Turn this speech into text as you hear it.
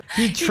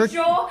He drew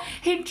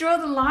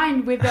the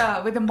line with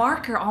a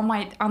marker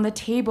on the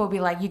table, be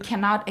like, you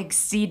cannot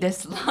exceed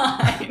this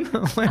line.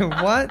 Wait,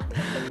 what?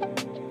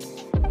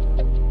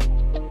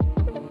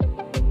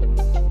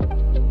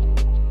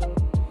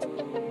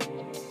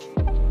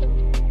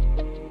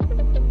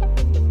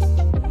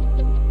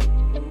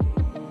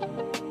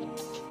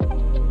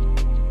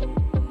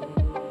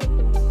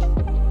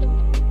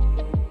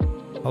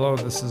 Hello,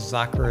 this is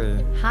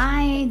Zachary.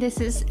 Hi, this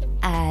is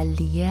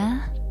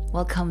Alia.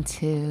 Welcome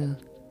to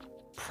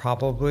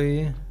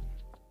Probably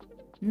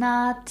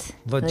Not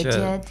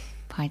Legit.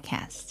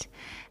 Podcast.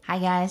 Hi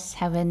guys,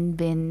 haven't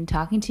been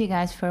talking to you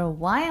guys for a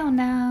while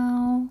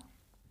now.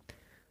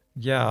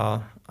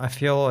 Yeah, I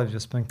feel I've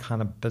just been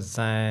kind of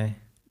busy.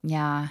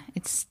 Yeah,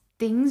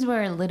 things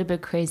were a little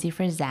bit crazy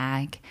for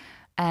Zach,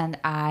 and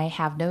I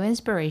have no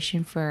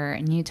inspiration for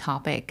a new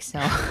topic,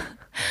 so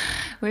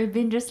we've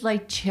been just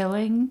like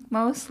chilling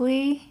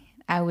mostly,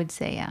 I would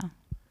say, yeah.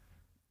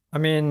 I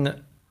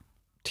mean,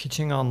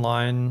 teaching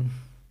online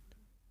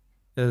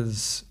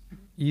is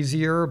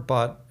easier,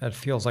 but it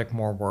feels like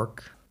more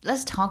work.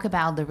 Let's talk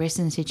about the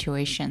recent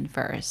situation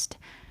first.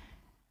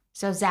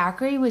 So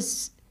Zachary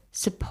was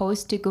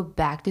supposed to go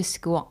back to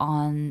school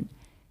on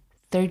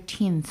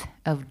 13th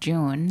of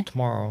June.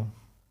 Tomorrow.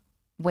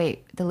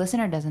 Wait, the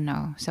listener doesn't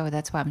know, so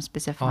that's why I'm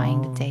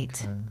specifying the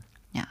date. Okay.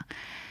 Yeah.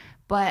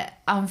 But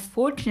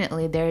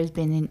unfortunately, there has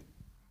been an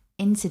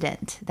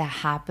incident that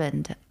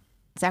happened.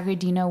 Zachary,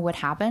 do you know what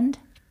happened?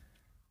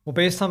 Well,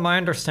 based on my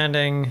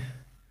understanding,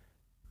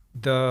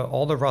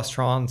 all the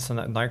restaurants and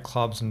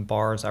nightclubs and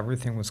bars,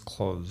 everything was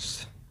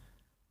closed.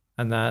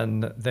 And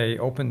then they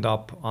opened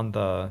up on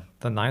the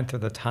 9th or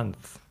the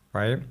 10th,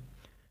 right?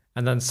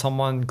 And then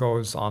someone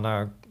goes on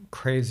a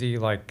crazy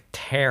like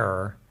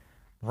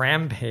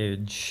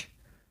rampage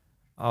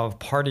of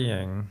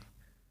partying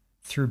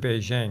through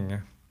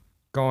Beijing,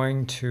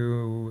 going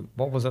to,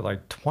 what was it,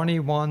 like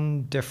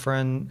 21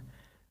 different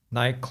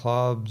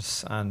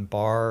nightclubs and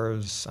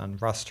bars and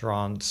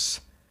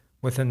restaurants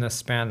within the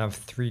span of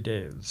 3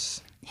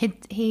 days.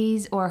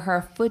 His or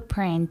her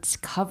footprints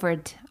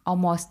covered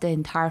almost the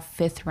entire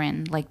fifth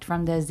ring, like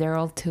from the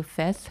 0 to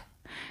 5th,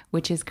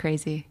 which is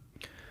crazy.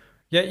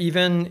 Yeah,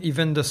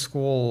 even the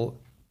school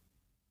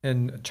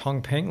in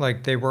Chongping,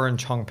 like they were in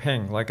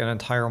Chongping, like an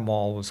entire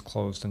mall was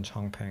closed in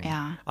Chongping.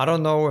 Yeah. I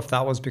don't know if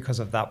that was because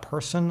of that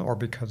person or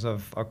because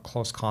of a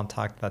close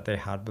contact that they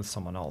had with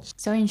someone else.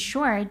 So in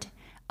short,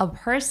 a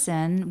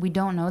person, we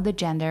don't know the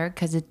gender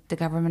because the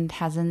government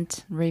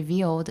hasn't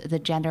revealed the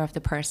gender of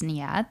the person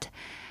yet,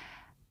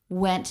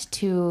 went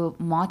to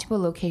multiple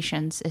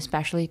locations,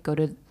 especially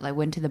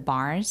went to the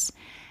bars,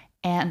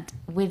 and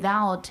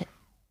without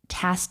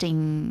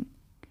testing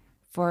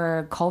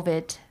for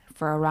COVID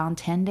for around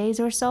 10 days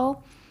or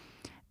so,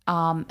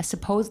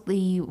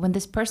 supposedly when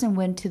this person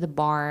went to the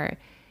bar,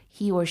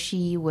 he or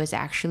she was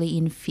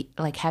actually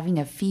having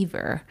a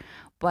fever,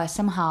 but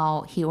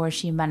somehow he or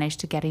she managed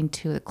to get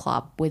into the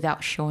club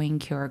without showing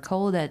QR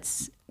code.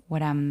 That's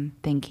what I'm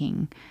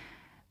thinking,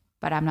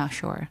 but I'm not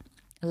sure.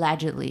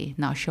 Allegedly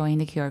not showing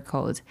the QR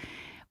code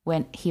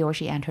when he or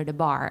she entered the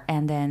bar,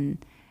 and then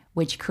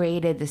which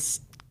created this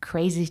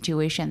crazy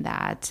situation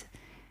that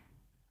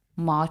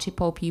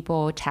multiple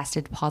people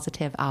tested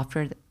positive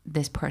after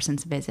this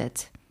person's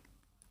visit.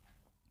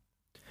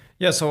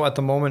 Yeah, so at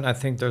the moment, I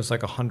think there's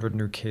like 100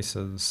 new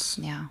cases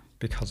Yeah.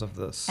 because of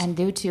this. And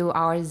due to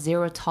our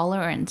zero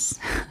tolerance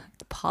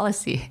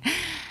policy,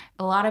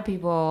 a lot of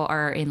people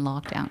are in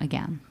lockdown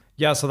again.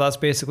 Yeah, so that's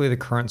basically the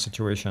current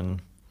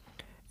situation.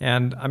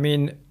 And I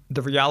mean,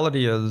 the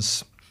reality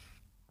is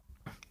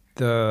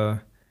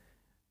the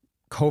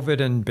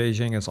COVID in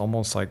Beijing is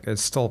almost like,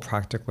 it's still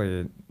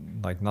practically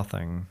like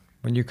nothing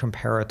when you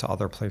compare it to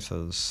other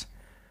places.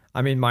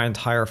 I mean, my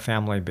entire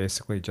family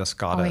basically just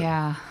got it. Oh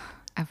yeah,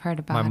 I've heard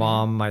about it. My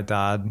mom, my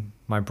dad,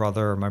 my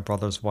brother, my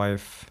brother's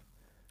wife,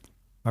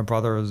 my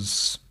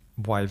brother's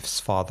wife's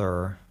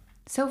father.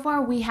 So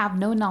far, we have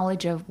no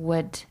knowledge of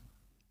what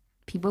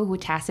people who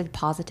tested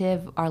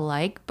positive are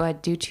like,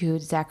 but due to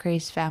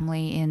Zachary's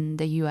family in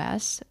the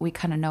US, we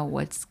kind of know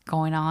what's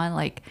going on.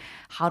 Like,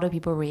 how do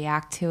people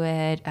react to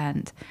it,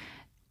 and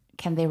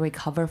can they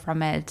recover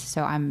from it?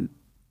 So I'm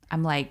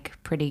like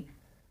pretty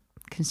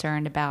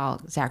concerned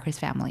about Zachary's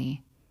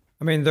family.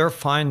 I mean, they're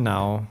fine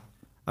now.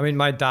 I mean,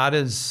 my dad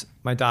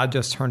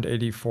just turned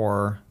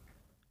 84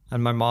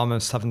 and my mom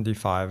is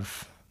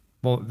 75.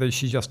 Well,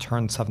 she just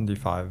turned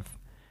 75.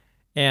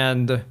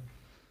 And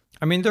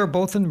I mean, they're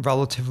both in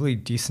relatively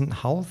decent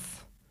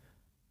health.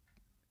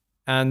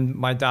 And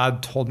my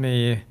dad told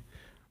me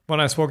when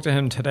I spoke to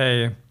him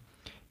today,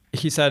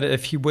 he said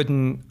if he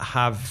wouldn't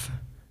have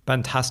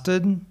been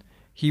tested,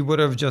 he would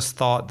have just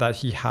thought that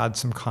he had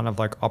some kind of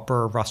like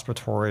upper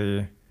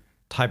respiratory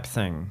type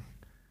thing,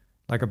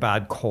 like a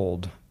bad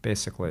cold,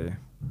 basically.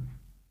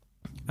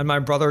 And my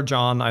brother,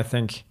 John, I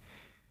think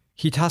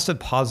he tested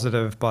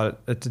positive,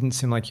 but it didn't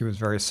seem like he was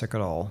very sick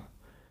at all.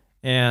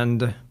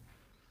 And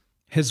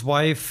his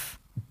wife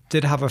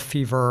did have a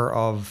fever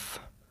of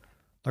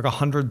like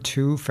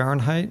 102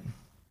 Fahrenheit,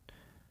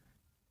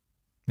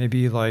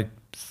 maybe like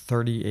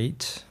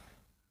 38,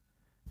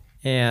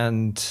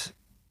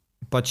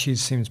 but she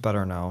seems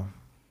better now.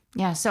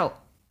 Yeah, so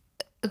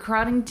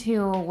according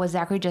to what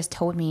Zachary just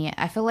told me,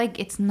 I feel like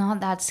it's not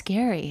that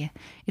scary.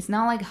 It's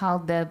not like how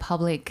the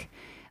public,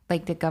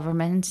 like the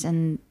governments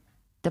and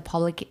the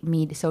public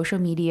media, social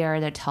media,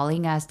 they're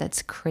telling us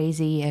that's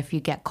crazy. If you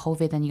get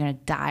COVID, then you're gonna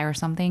die or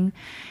something.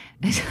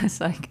 It's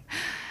just like,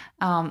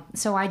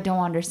 so I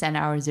don't understand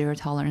our zero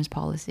tolerance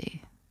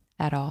policy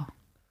at all.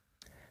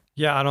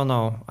 Yeah, I don't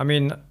know. I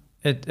mean,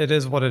 it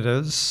is what it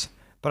is.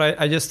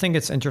 But I just think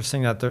it's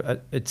interesting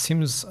that it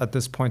seems at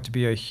this point to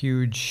be a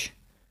huge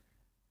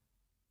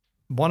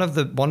one of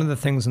the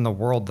things in the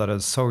world that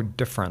is so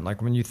different.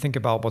 Like when you think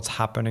about what's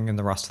happening in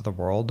the rest of the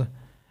world,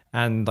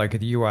 and like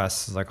the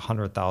US is like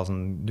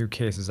 100,000 new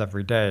cases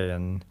every day,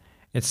 and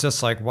it's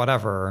just like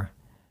whatever.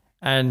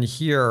 And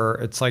here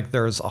it's like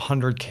there's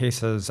 100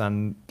 cases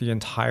and the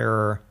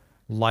entire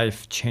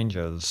life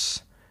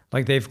changes.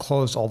 Like they've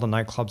closed all the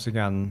nightclubs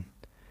again.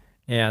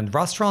 And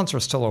restaurants are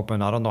still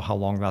open. I don't know how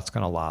long that's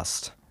going to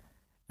last.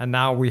 And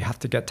now we have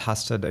to get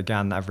tested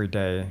again every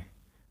day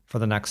for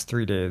the next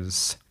 3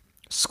 days.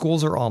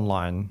 Schools are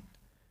online,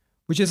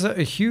 which is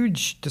a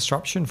huge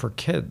disruption for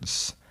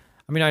kids.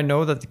 I mean, I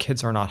know that the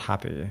kids are not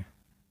happy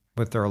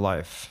with their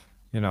life.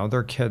 You know,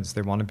 they're kids.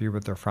 They want to be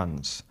with their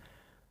friends.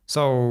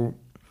 So,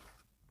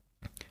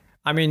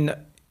 I mean,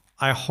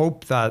 I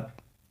hope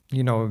that,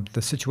 you know,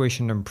 the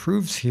situation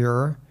improves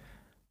here.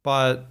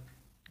 But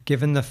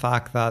given the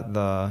fact that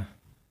the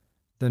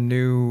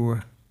new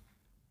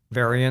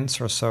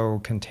variants are so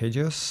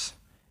contagious,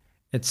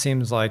 it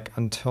seems like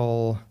it's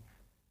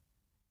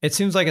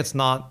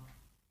not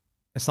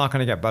going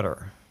to get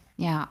better.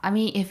 Yeah, I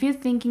mean, if you're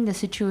thinking the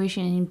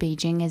situation in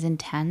Beijing is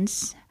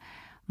intense,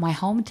 my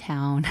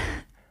hometown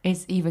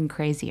is even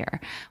crazier.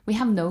 We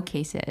have no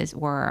cases,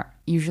 or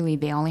usually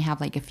they only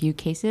have like a few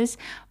cases,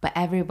 but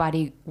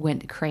everybody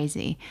went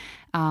crazy.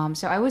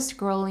 So I was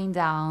scrolling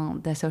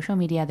down the social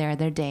media the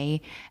other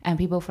day, and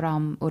people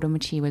from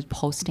Urumqi was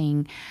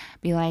posting,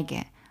 be like,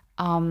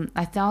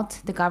 I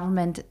thought the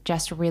government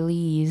just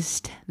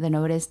released the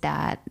notice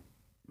that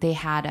they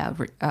had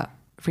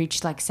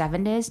reached like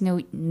 7 days,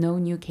 no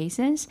new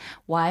cases.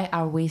 Why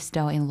are we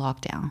still in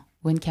lockdown?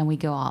 When can we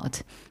go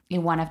out?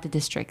 In one of the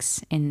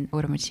districts in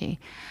Urumqi.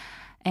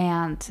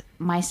 And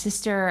my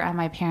sister and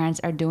my parents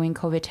are doing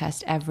COVID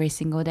tests every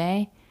single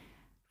day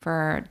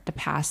for the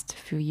past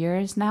few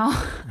years now.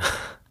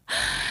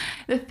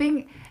 The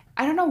thing,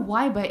 I don't know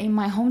why, but in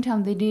my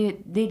hometown,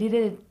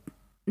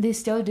 they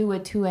still do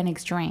it to an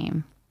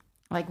extreme.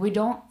 Like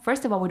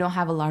first of all, we don't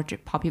have a large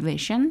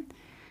population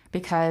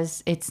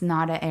because it's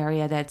not an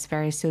area that's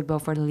very suitable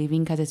for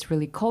living because it's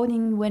really cold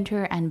in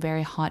winter and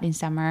very hot in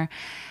summer.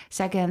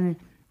 Second,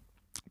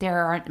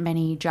 there aren't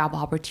many job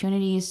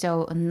opportunities,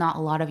 so not a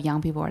lot of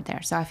young people are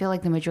there. So I feel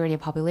like the majority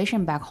of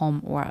population back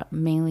home are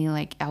mainly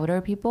like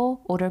older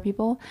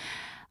people.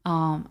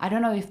 I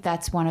don't know if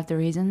that's one of the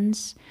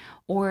reasons,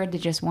 or they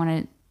just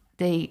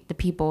the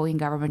people in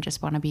government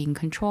just want to be in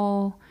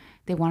control.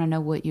 They want to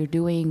know what you're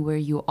doing, where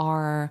you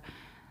are.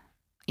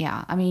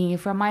 Yeah, I mean,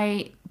 from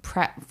my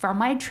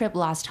trip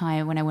last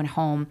time when I went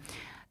home,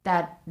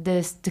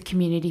 the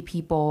community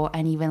people,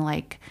 and even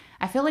like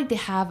I feel like they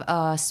have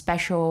a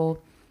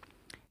special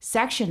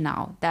section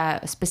now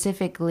that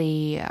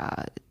specifically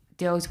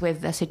deals with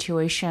the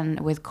situation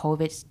with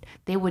COVID.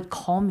 They would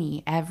call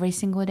me every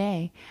single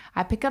day.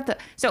 I pick up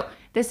so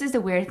this is the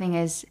weird thing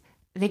is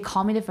they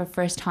call me the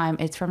first time.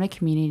 It's from the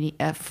community,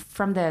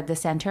 from the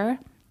center,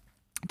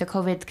 the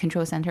COVID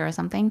control center or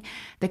something.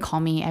 They call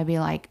me. I'd be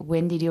like,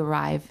 when did you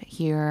arrive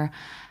here?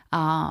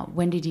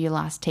 When did you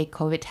last take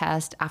COVID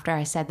test? After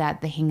I said that,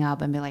 they hang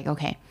up and be like,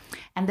 okay.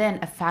 And then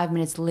 5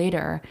 minutes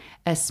later,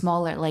 a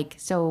smaller,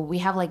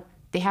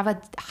 they have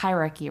a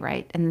hierarchy,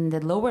 right? And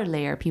the lower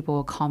layer, people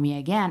will call me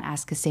again,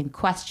 ask the same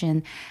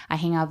question. I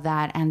hang up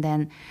that. And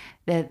then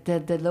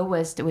the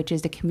lowest, which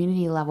is the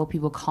community level,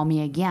 people call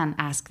me again,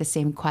 ask the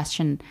same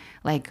question,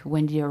 like,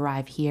 when did you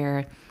arrive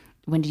here?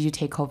 When did you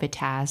take COVID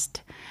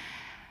test?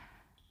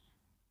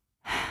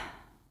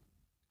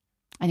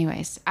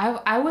 Anyways,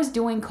 I was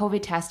doing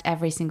COVID test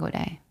every single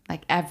day,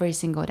 like every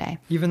single day.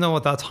 Even though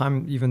at that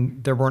time, even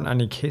there weren't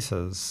any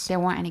cases. There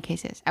weren't any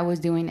cases. I was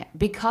doing it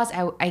because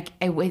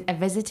I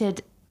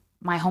visited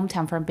my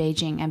hometown from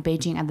Beijing, and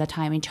Beijing at the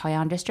time in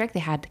Chaoyang district,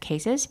 they had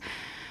cases.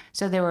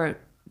 So they were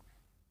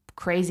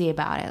crazy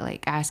about it,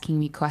 like asking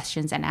me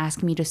questions and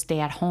asking me to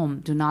stay at home,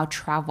 do not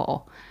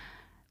travel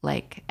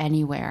like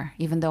anywhere,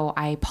 even though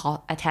I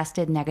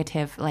tested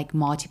negative like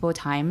multiple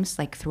times,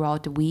 like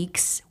throughout the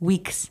weeks,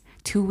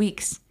 2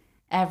 weeks,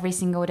 every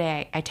single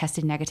day I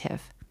tested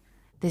negative.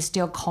 They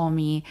still call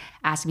me,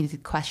 ask me the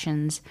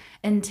questions.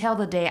 Until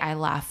the day I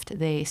left,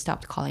 they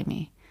stopped calling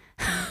me.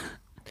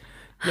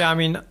 Yeah, I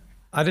mean,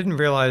 I didn't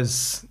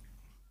realize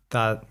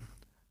that.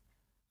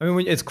 I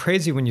mean, it's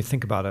crazy when you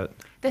think about it.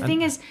 The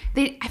thing is,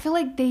 I feel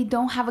like they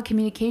don't have a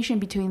communication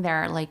between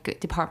their like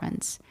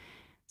departments.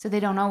 So they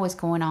don't know what's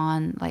going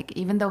on. Like,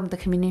 even though the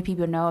community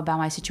people know about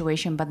my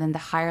situation, but then the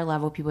higher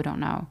level people don't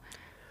know.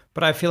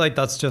 But I feel like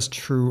that's just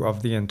true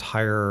of the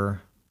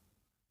entire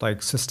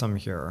like system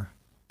here.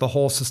 The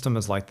whole system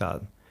is like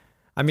that.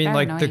 I mean, Very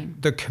like annoying.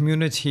 the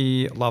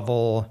community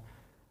level,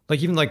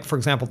 like even like for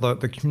example,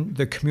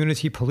 the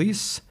community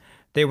police,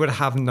 they would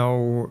have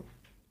no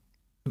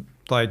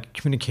like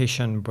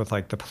communication with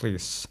like the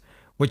police,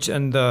 which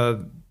and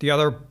the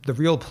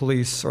real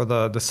police or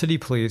the city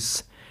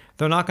police,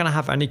 they're not going to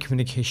have any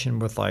communication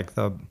with like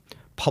the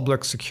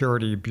public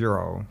security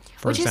bureau,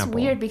 for Which example.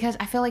 is weird because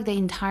I feel like the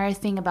entire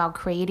thing about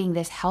creating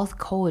this health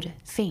code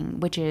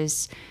thing, which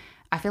is,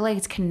 I feel like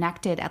it's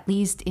connected at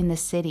least in the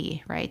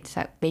city, right?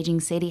 So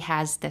Beijing City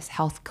has this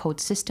health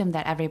code system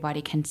that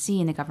everybody can see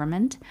in the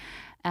government.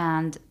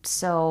 And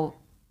so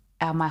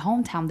at my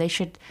hometown,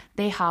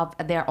 they have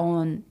their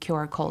own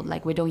QR code.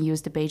 Like we don't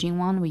use the Beijing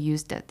one, we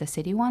use the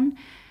city one.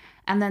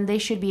 And then they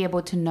should be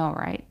able to know,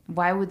 right?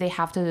 Why would they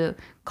have to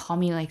call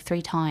me like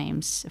 3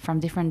 times from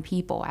different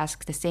people,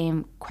 ask the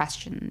same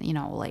question?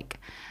 Like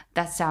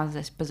that sounds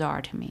just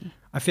bizarre to me.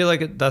 I feel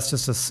like that's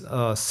just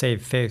a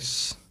save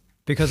face,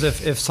 because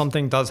if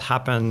something does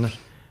happen,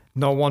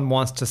 no one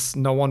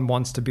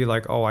wants to be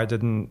like, oh, I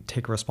didn't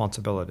take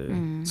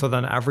responsibility. So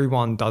then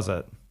everyone does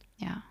it.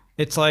 Yeah.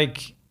 It's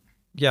like,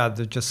 yeah,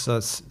 they're just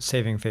a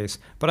saving face.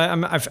 But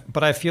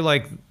I feel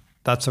like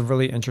that's a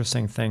really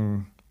interesting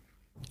thing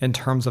in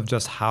terms of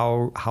just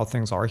how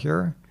things are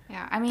here.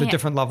 Yeah. I The mean,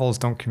 different levels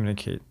don't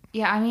communicate.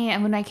 yeah. I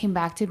mean, when I came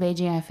back to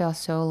Beijing, I felt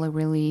so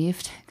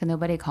relieved because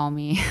nobody called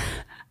me.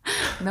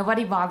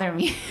 Nobody bothered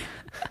me.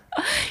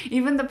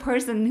 Even the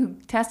person who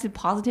tested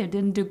positive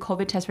didn't do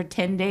COVID test for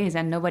 10 days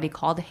and nobody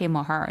called him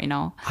or her,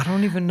 I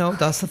don't even know.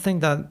 That's the thing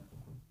that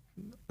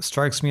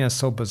strikes me as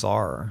so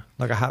bizarre.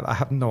 Like I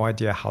have no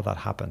idea how that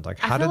happened. Like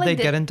how feel did like they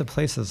the- get into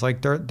places?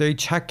 Like they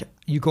check,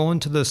 you go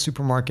into the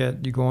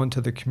supermarket, you go into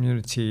the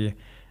community,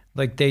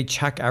 like they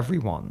check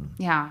everyone.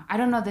 Yeah, I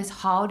don't know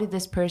how did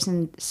this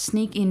person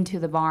sneak into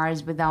the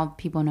bars without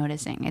people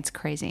noticing? It's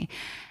crazy.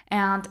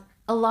 And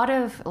a lot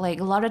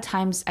of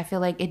times I feel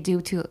like it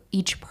due to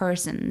each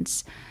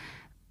person's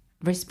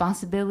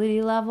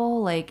responsibility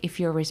level. Like if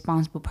you're a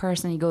responsible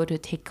person, you go to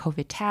take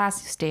COVID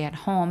tests, you stay at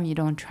home, you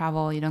don't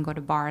travel, you don't go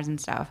to bars and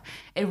stuff.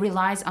 It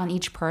relies on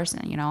each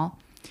person,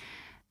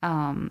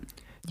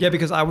 Yeah,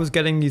 because I was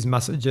getting these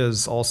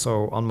messages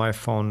also on my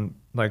phone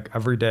like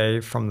every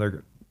day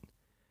from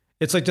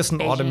it's like just an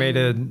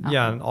Beijing.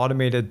 an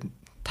automated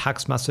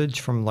text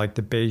message from like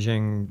the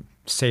Beijing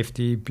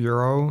Safety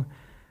Bureau,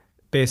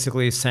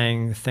 basically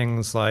saying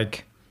things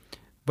like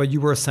what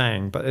you were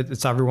saying, but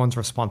it's everyone's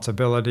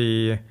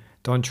responsibility.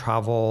 Don't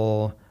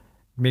travel.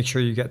 Make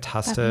sure you get But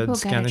tested. people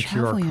Scan gotta the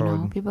travel, QR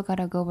code. People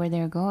gotta go where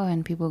they're going,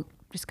 and people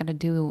just gotta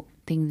do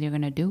things they're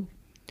gonna do.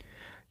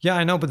 Yeah,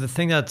 I know, but the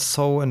thing that's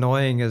so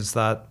annoying is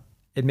that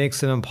it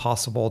makes it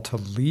impossible to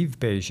leave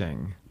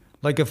Beijing.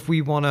 Like if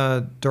we want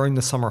to, during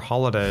the summer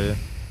holiday,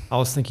 I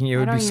was thinking it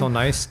would be don't so you-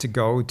 nice to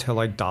go to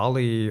like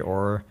Dali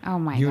or Oh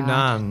my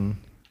Yunnan,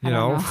 I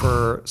don't know.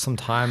 for some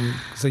time.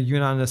 So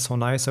Yunnan is so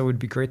nice. It would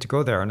be great to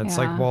go there. And it's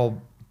like, Yeah.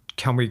 well,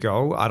 can we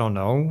go? I don't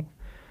know.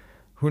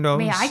 Who knows?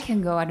 I mean, I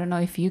can go. I don't know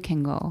if you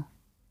can go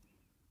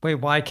Wait,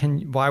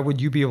 why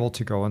would you be able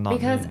to go and not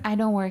because me? I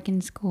don't work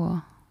in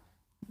school.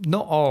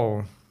 No,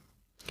 oh,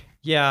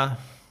 yeah.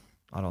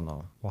 I don't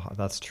know. Well,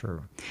 that's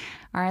true.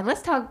 All right,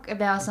 let's talk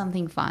about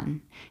something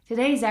fun.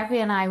 Today, Zachary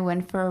and I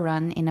went for a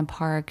run in a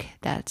park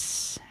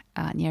that's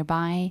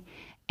nearby,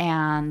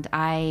 and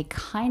I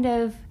kind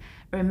of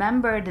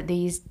remembered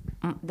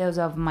those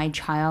of my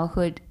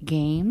childhood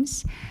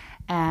games,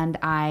 and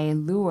I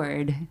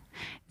lured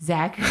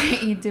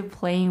Zachary into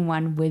playing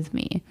one with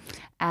me.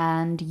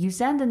 And you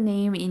said the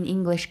name in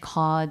English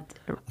called,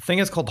 I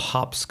think it's called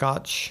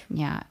hopscotch.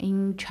 yeah,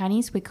 in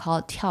Chinese we call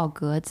it 跳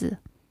格子.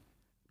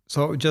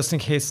 So just in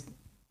case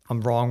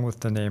I'm wrong with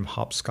the name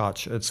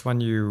hopscotch, it's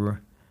when you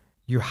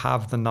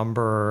have the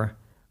number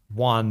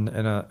 1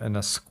 in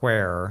a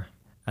square,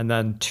 and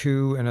then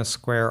 2 in a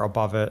square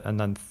above it, and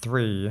then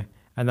 3,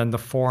 and then the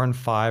 4 and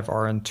 5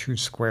 are in 2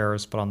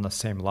 squares but on the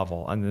same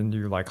level, and then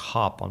you like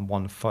hop on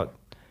 1 foot.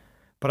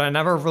 But I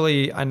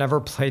never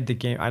played the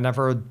game. I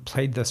never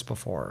played this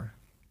before.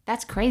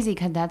 That's crazy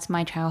because that's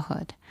my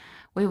childhood.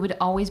 We would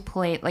always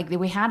play, like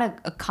we had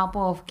a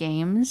couple of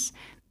games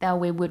that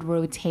we would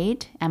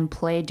rotate and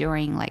play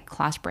during like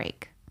class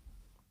break.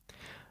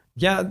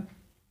 Yeah,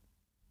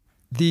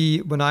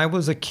 when I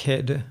was a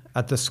kid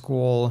at the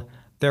school,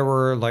 there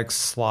were like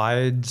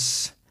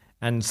slides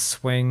and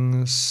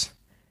swings,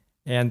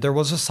 and there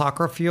was a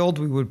soccer field.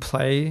 We would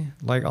play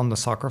like on the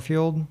soccer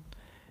field,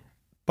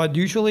 but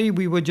usually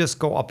we would just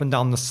go up and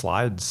down the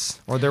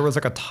slides, or there was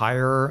like a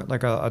tire,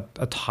 like a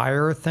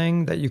tire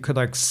thing that you could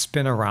like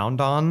spin around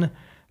on.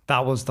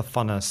 That was the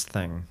funnest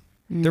thing.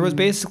 There was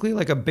basically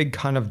like a big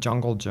kind of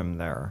jungle gym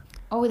there.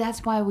 Oh,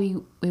 that's why we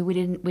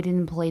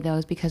didn't play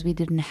those because we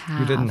didn't have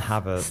You didn't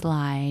have it.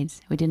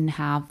 slides. We didn't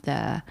have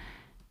the,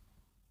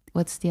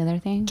 what's the other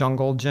thing?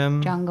 Jungle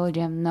gym. Jungle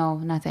gym. No,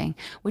 nothing.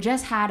 We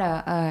just had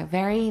a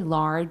very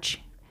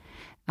large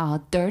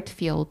dirt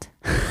field.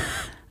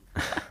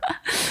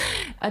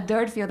 a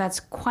dirt field that's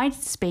quite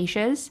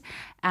spacious,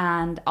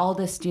 and all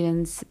the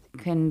students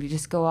can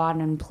just go out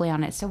and play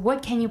on it. So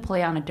what can you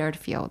play on a dirt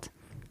field?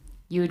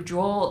 You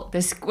draw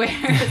the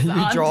squares. You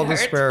on draw the dirt.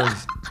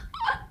 squares.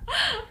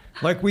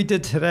 Like we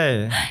did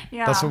today.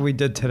 Yeah. That's what we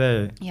did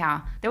today.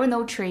 Yeah, there were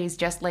no trees,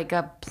 just like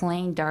a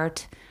plain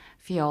dirt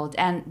field,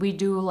 and we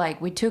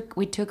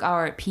took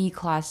our PE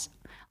class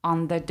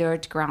on the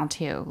dirt ground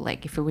too.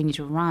 Like if we need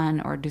to run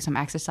or do some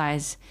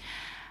exercise.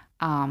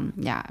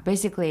 Yeah,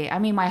 basically, I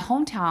mean, my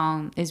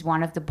hometown is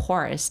one of the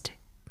poorest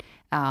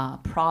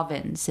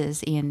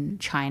provinces in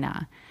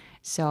China.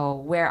 So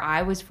where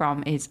I was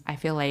from is, I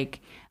feel like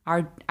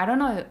I don't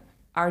know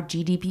our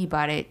GDP,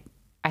 but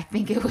I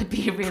think it would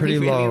be really, Pretty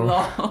really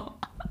low. low.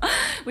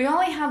 We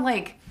only have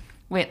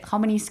wait, how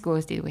many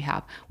schools did we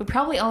have? We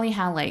probably only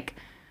had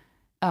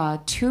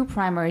 2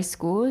 primary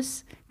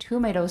schools,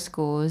 2 middle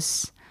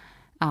schools,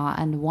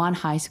 and 1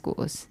 high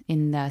schools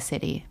in the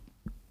city.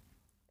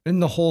 In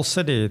the whole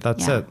city,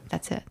 that's Yeah, it.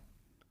 that's it.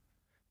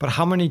 But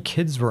how many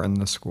kids were in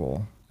the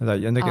school?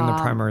 In the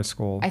primary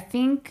school? I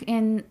think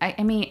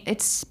I mean,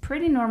 it's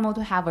pretty normal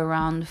to have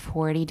around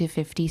 40 to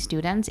 50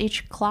 students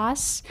each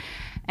class.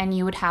 And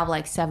you would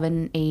have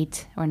 7,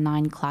 8, or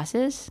 9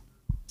 classes.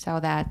 So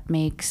that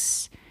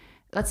makes,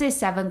 let's say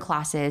 7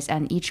 classes,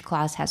 and each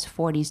class has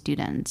 40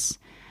 students.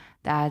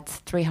 That's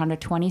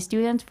 320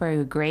 students for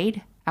a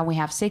grade. And we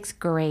have 6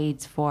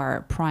 grades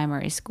for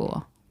primary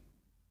school.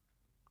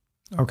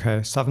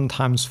 Okay, 7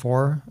 times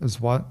 4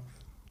 is what?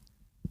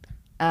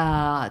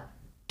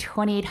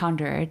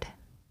 2,800.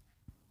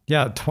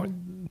 Yeah,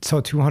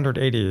 so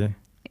 280.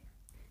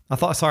 I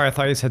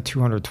thought you said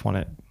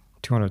 220.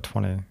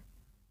 220.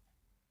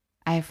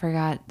 I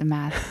forgot the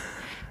math.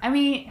 I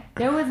mean,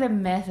 there was a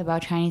myth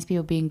about Chinese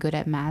people being good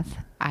at math.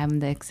 I'm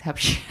the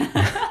exception.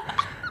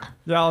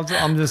 Yeah,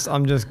 I'm just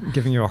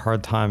giving you a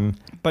hard time.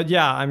 But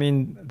yeah, I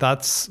mean,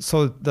 that's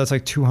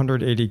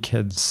 280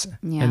 kids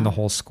in the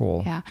whole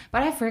school. Yeah,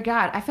 but I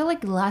forgot. I feel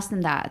like less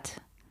than that,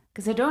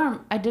 because I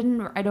don't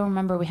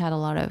remember we had a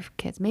lot of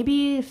kids.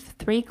 Maybe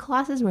 3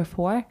 classes or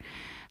 4.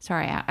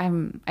 Sorry,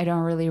 I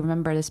don't really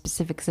remember the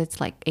specifics. It's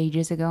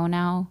ages ago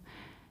now.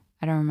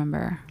 I don't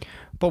remember.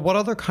 But what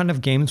other kind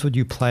of games would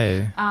you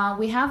play?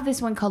 We have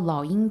this one called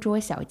老鹰捉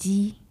小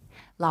鸡.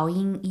 老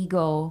鹰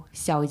eagle,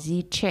 小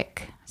鸡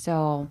chick.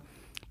 So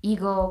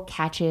eagle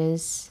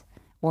catches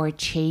or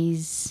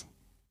chase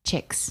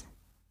chicks.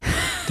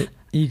 The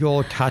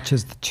eagle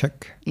catches the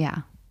chick?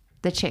 Yeah,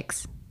 the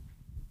chicks.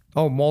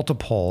 Oh,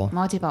 multiple.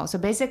 So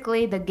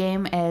basically the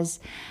game is,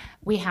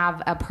 we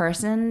have a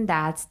person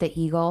that's the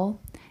eagle.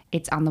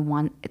 It's on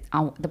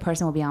the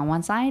person will be on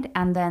one side,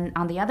 and then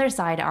on the other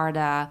side are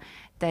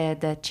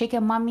the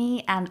chicken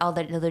mommy and all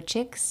the little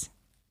chicks.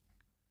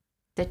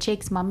 The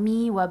chick's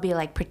mommy will be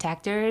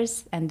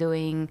protectors and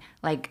doing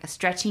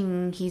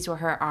stretching his or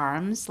her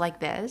arms like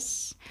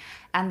this.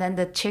 And then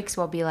the chicks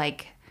will be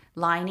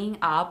lining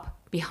up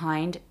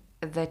behind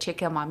the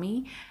chicken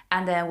mommy.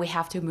 And then we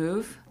have to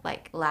move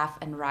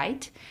left and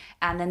right.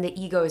 And then the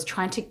eagle is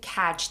trying to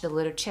catch the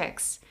little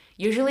chicks.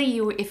 Usually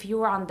if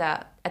you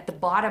are at the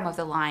bottom of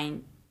the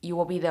line, you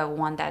will be the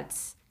one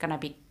that's gonna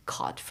be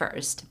caught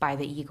first by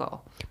the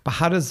eagle. But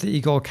how does the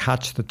eagle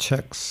catch the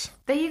chicks?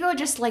 The eagle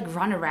just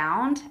run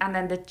around, and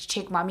then the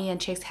chick mommy and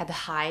chicks had to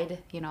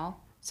hide,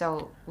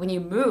 So when you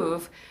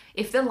move,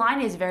 if the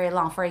line is very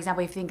long, for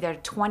example, if you think there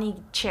are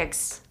 20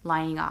 chicks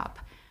lining up,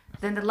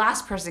 then the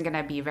last person is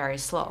gonna be very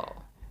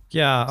slow.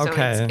 Yeah,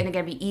 okay. So it's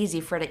gonna be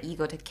easy for the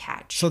eagle to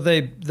catch. So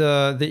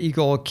the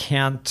eagle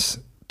can't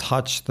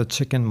touch the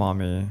chicken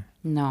mommy.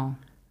 No.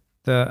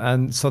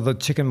 And so the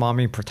chicken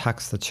mommy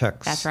protects the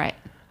chicks. That's right.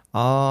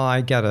 Oh,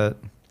 I get it.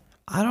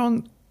 I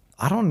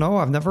don't know.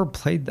 I've never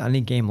played any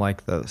game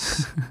like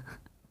this.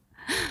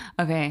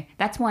 Okay,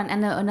 that's one.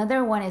 And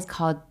another one is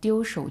called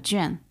丢手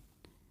绢.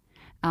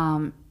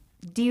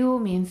 丢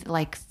means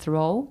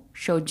throw.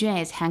 手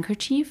绢is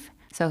handkerchief.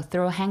 So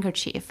throw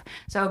handkerchief.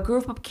 So a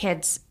group of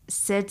kids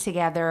sit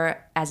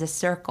together as a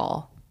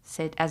circle.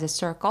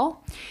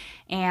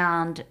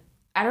 And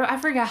I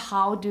forget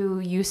how do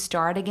you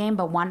start a game,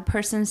 but one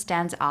person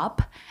stands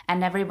up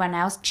and everyone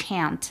else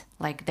chant,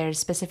 there's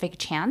specific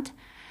chant.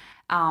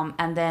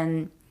 And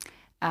then,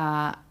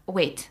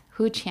 wait,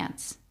 who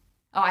chants?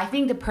 Oh, I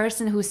think the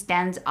person who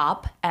stands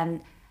up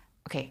and,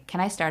 okay, can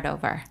I start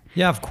over?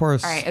 Yeah, of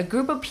course. All right, a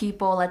group of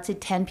people, let's say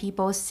 10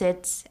 people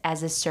sits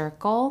as a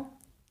circle.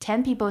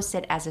 10 people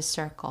sit as a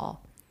circle.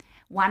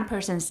 One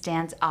person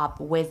stands up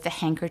with the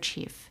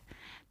handkerchief.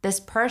 This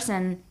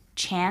person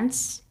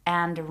chants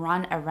and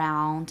run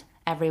around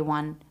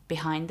everyone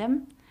behind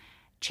them.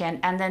 Chant,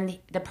 and then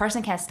the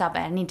person can stop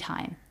at any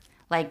time.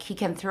 He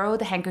can throw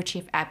the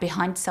handkerchief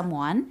behind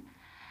someone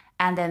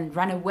and then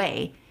run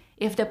away.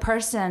 If the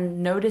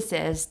person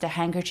notices the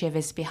handkerchief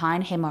is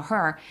behind him or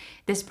her,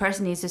 this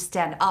person needs to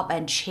stand up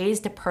and chase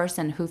the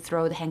person who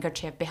threw the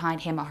handkerchief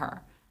behind him or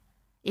her.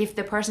 If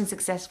the person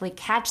successfully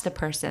catch the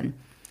person,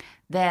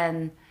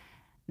 then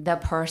the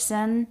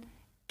person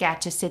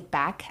get to sit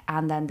back,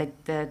 and then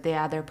the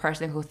other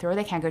person who threw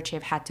the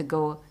handkerchief had to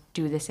go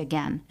do this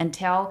again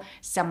until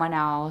someone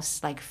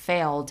else like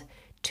failed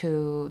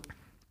to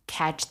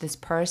catch this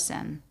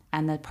person,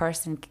 and the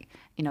person,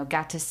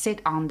 got to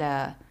sit on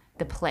the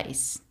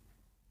place.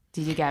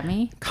 Did you get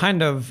me?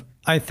 Kind of.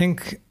 I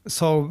think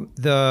so.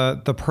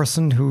 The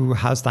person who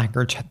has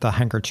the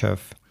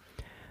handkerchief,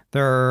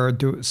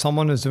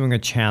 someone is doing a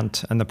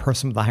chant, and the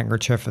person with the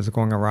handkerchief is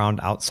going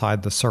around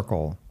outside the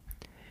circle,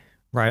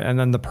 right? And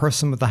then the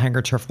person with the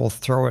handkerchief will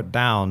throw it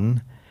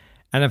down,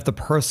 and if the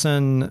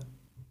person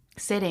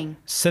sitting,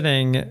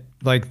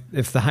 like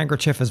if the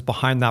handkerchief is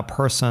behind that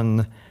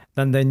person,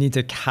 then they need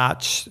to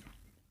catch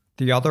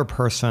the other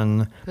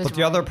person, but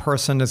the other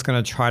person is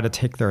going to try to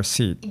take their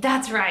seat.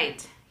 That's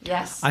right.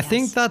 Yes. I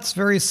think that's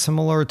very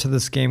similar to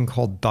this game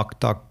called Duck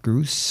Duck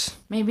Goose.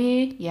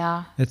 Maybe,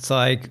 yeah. It's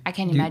like I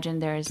can imagine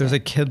there's a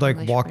kid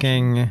like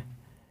walking version.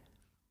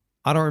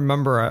 I don't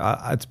remember.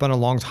 It's been a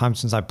long time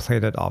since I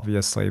played it,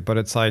 obviously, but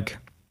it's like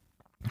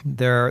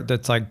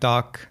it's like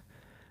duck.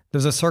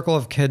 There's a circle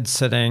of kids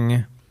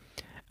sitting,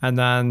 and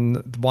then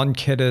one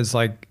kid is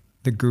like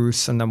the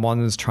goose, and then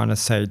one is trying to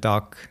say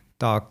duck,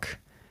 duck.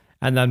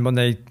 And then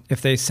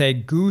if they say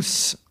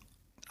goose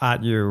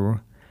at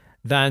you,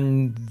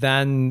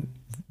 then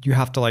you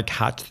have to like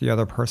catch the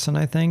other person,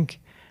 I think.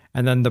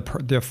 And then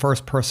the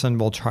first person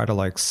will try to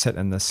like sit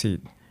in the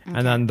seat. Okay.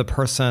 And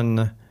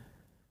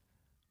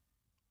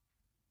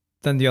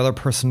then the other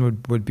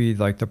person would be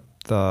like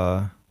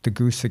the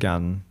goose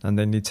again. And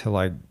they need to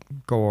like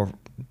go over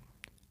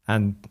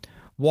and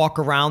walk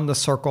around the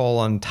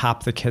circle and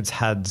tap the kids'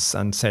 heads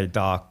and say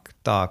duck,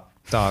 duck,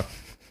 duck,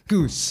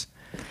 goose.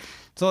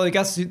 So I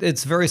guess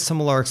it's very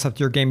similar, except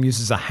your game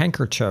uses a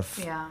handkerchief.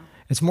 Yeah.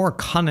 It's more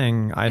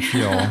cunning, I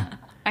feel.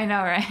 I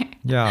know, right?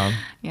 Yeah.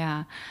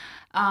 Yeah.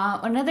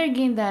 Another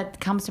game that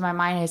comes to my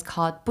mind is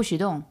called 不许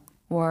动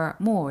or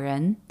默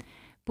人.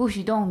 不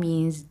许动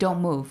means don't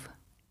move.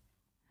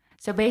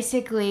 So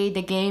basically,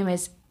 the game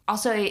is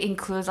also, it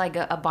includes like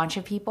a bunch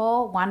of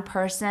people. One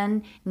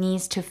person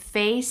needs to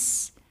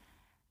face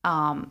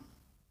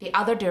the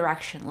other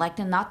direction, like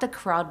not the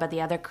crowd, but the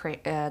other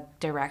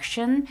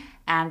direction,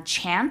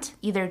 and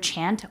either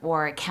chant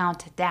or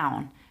count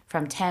down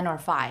from 10 or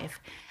 5.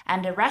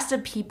 And the rest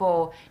of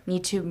people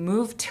need to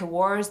move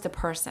towards the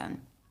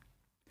person.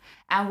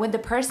 And when the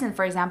person,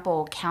 for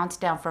example, counts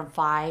down from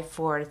 5,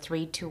 4,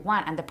 3, 2,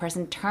 1, and the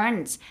person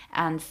turns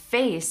and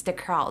face the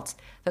crowd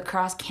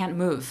can't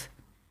move.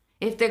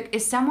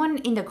 If someone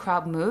in the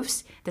crowd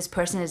moves, this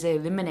person is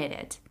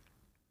eliminated.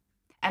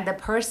 And the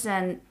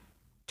person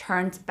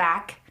turns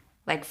back,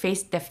 like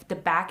the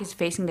back is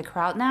facing the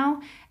crowd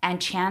now, and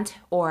chant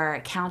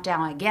or count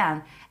down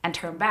again and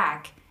turn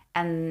back.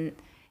 And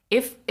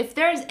if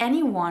there's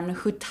anyone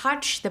who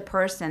touched the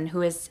person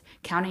who is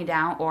counting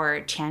down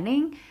or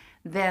chanting,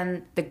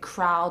 then the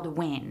crowd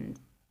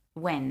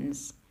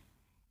wins.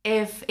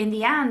 If in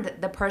the end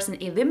the person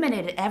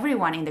eliminated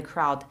everyone in the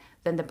crowd,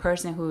 then the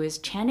person who is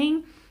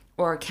chanting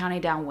or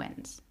counting down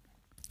wins.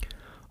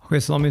 Okay,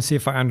 so let me see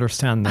if I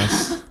understand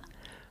this.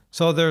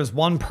 So there's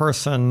one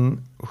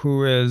person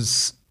who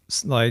is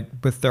like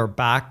with their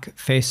back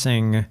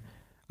facing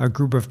a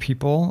group of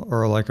people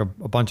or like a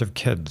bunch of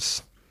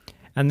kids.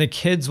 And the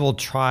kids will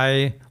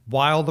try,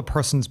 while the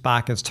person's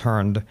back is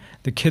turned,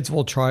 the kids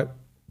will try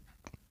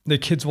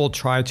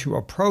to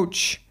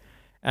approach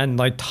and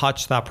like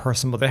touch that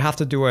person, but they have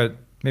to do it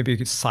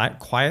maybe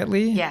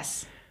quietly.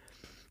 Yes.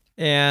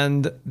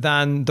 And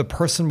then the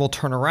person will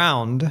turn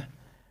around,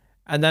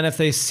 and then if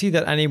they see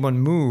that anyone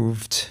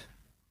moved,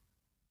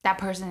 that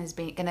person is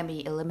going to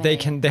be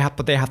eliminated.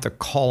 They have to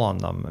call on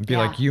them and be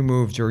like, you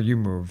moved, or you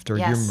moved, or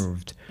yes. you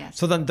moved. Yes.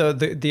 So then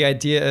the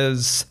idea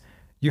is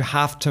you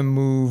have to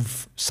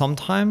move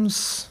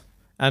sometimes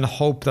and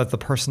hope that the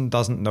person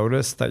doesn't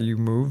notice that you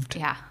moved.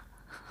 Yeah.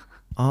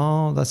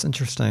 Oh, that's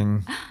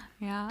interesting.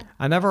 Yeah.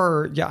 I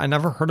never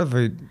heard of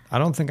it. I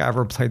don't think I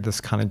ever played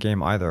this kind of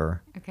game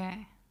either.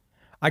 Okay.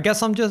 I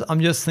guess I'm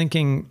just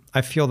thinking,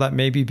 I feel that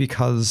maybe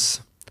because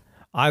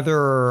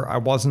either I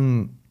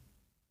wasn't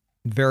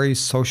very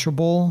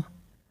sociable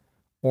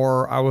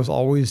or I was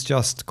always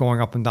just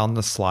going up and down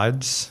the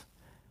slides.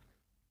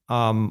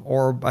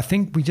 Or I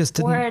think we just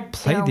didn't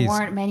play these. There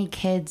weren't many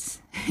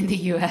kids in the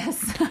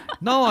US.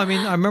 No, I mean,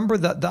 I remember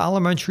that the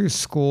elementary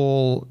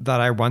school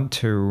that I went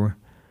to,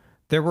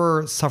 there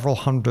were several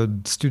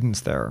hundred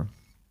students there.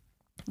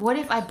 What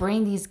if I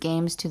bring these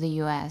games to the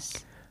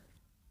US?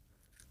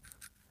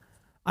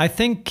 I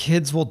think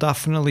kids will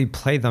definitely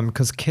play them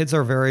because kids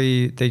are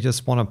they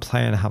just want to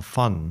play and have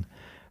fun.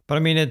 But I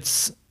mean,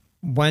 it's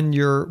when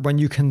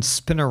you can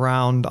spin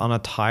around on a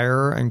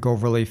tire and go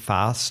really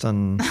fast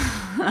and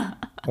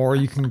or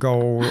you can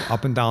go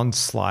up and down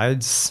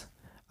slides.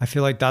 I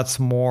feel like that's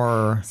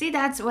more. See,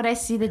 that's what I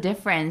see the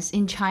difference.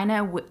 In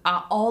China,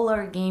 all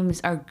our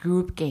games are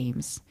group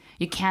games.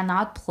 You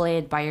cannot play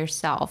it by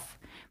yourself.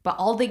 But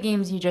all the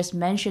games you just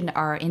mentioned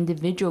are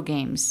individual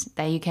games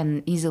that you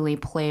can easily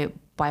play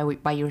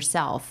by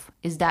yourself.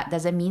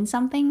 Does it mean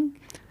something?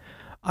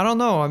 I don't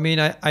know. I mean,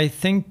 I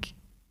think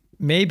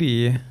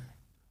maybe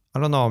I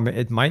don't know.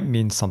 It might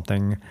mean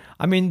something.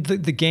 I mean,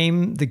 the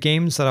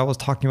games that I was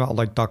talking about,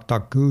 like Duck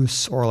Duck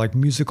Goose or like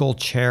musical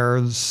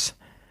chairs,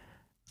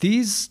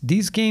 these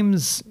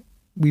games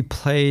we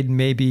played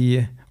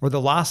maybe, or the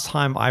last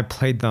time I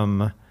played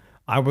them,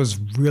 I was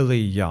really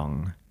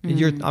young.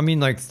 I mean,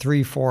 like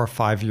 3, 4,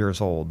 5 years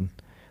old.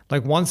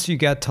 Like once you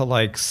get to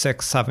like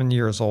 6, 7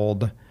 years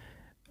old,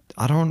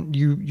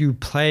 you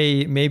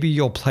play, maybe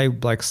you'll play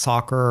like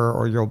soccer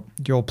or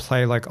you'll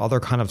play like other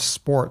kind of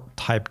sport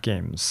type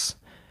games.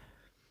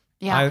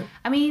 Yeah.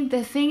 I mean,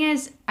 the thing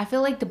is, I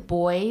feel like the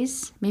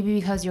boys, maybe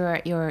because you're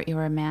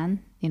a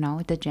man, you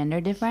know, the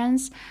gender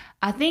difference.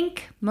 I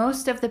think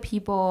most of the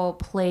people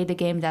play the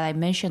game that I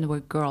mentioned were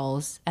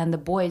girls, and the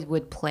boys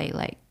would play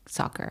like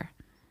soccer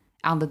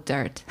on the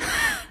dirt.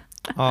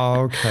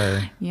 Oh,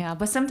 okay. Yeah,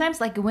 but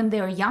sometimes like when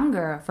they're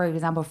younger, for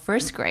example,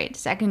 first grade,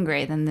 second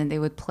grade, and then they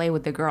would play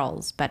with the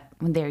girls. But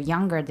when they're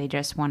younger, they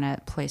just want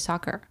to play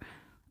soccer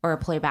or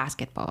play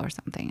basketball or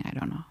something. I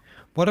don't know.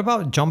 What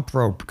about jump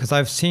rope? Because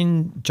I've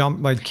seen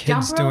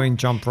kids doing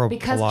jump rope a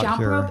lot here. Because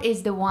jump rope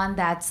is the one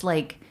that's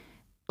like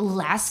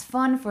less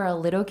fun for a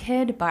little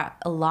kid, but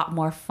a lot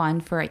more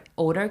fun for an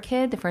older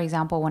kid. For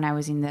example, when I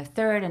was in the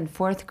 3rd and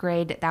 4th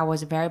grade, that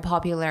was very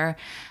popular.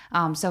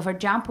 So for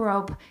jump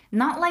rope,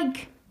 not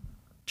like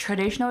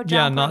traditional jump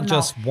rope. Yeah, not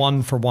just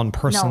one for one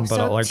person, but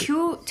so like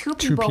two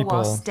people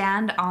will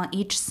stand on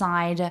each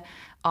side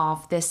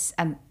of this,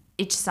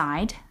 each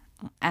side.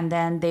 And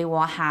then they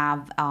will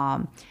have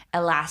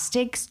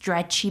elastic,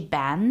 stretchy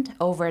band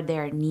over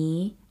their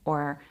knee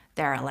or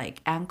their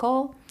like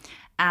ankle.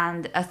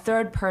 And a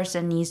third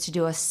person needs to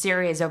do a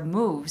series of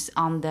moves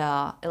on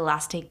the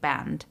elastic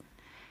band.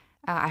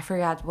 I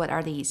forgot what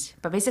are these.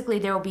 But basically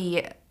there will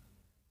be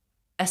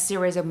a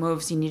series of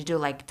moves you need to do,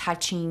 like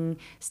touching,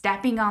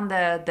 stepping on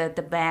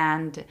the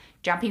band,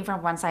 jumping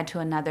from one side to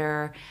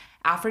another.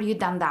 After you've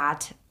done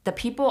that, the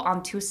people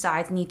on two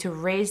sides need to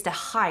raise the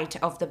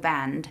height of the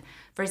band.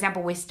 For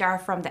example, we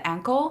start from the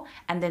ankle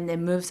and then it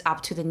moves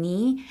up to the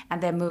knee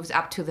and then moves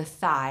up to the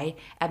thigh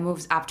and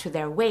moves up to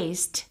their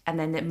waist and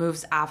then it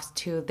moves up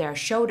to their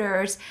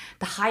shoulders.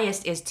 The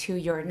highest is to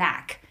your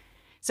neck.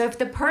 So if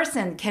the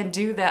person can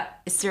do the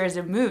series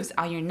of moves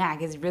on your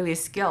neck, is really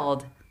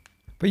skilled.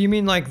 But you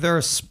mean like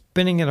they're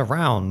spinning it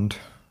around?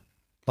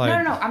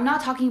 Like, No. I'm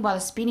not talking about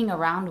a spinning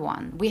around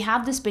one. We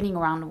have the spinning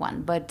around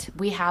one, but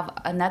we have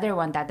another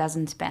one that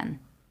doesn't spin.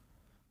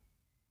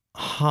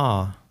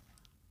 Huh.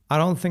 I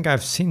don't think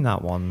I've seen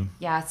that one.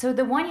 Yeah, so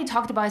the one you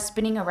talked about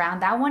spinning around,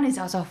 that one is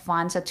also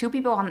fun. So two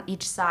people on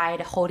each side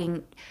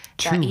holding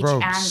each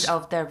end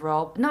of the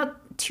rope.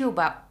 Not two,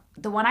 but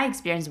the one I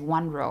experienced,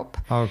 one rope.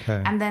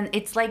 Okay. And then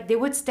it's like they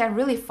would stand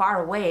really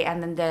far away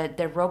and then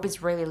the rope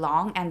is really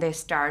long and they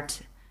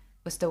start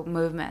with the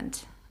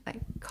movement.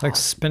 Like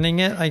spinning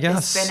it, I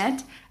guess. They spin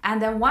it,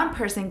 and then one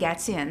person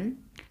gets in,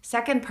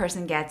 second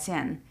person gets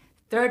in,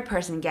 third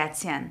person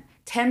gets in.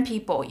 10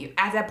 people.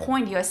 At that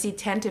point, you'll see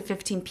 10 to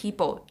 15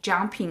 people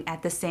jumping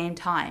at the same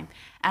time,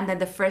 and then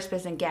the first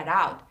person get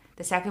out,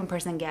 the second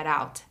person get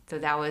out. So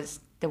that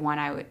was the one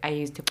I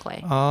used to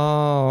play.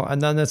 Oh,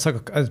 and then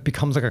it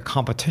becomes like a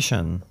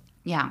competition.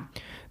 Yeah.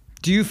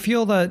 Do you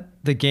feel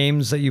that the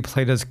games that you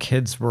played as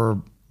kids were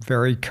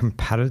very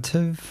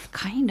competitive?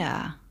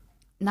 Kinda.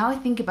 Now I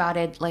think about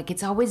it, like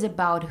it's always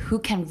about who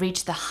can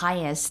reach the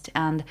highest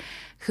and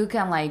who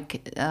can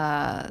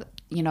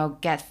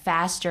get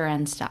faster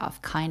and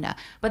stuff, kinda.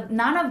 But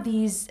none of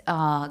these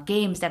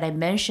games that I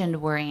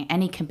mentioned were in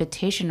any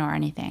competition or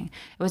anything.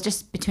 It was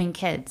just between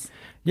kids.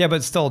 Yeah,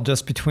 but still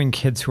just between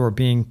kids who are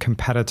being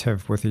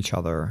competitive with each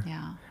other.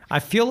 Yeah. I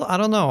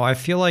don't know. I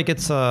feel like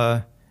it's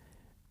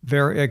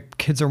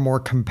kids are more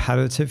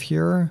competitive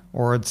here,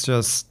 or it's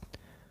just,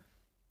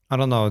 I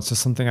don't know. It's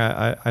just something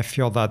I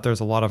feel that there's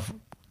a lot of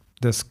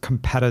this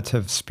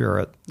competitive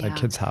spirit that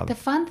kids have. The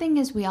fun thing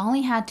is we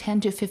only had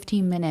 10 to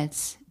 15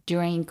 minutes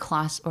during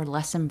class or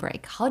lesson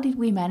break. How did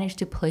we manage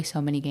to play so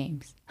many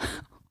games?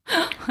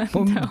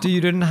 But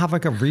you didn't have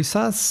like a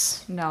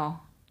recess? No.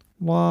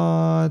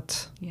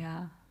 What?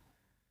 Yeah.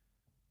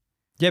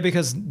 Yeah,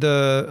 because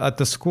at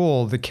the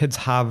school the kids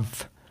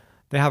have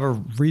a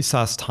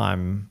recess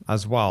time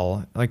as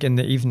well, like in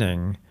the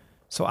evening.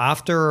 So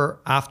after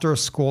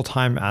school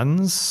time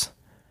ends,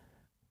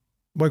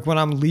 like when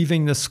I'm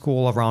leaving the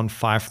school around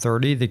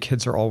 5:30, the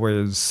kids are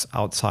always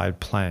outside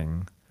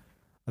playing.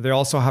 They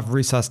also have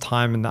recess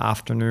time in the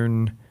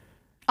afternoon.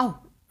 Oh,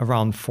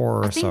 around 4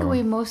 or so. I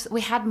think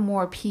we had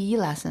more PE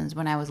lessons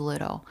when I was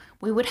little.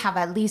 We would have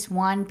at least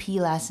one PE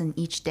lesson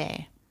each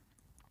day.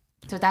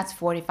 So that's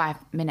 45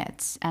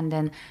 minutes. And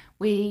then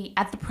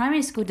at the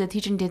primary school, the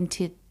teacher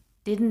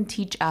didn't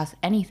teach us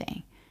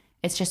anything.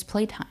 It's just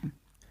playtime.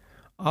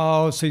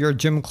 Oh, so your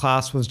gym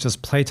class was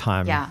just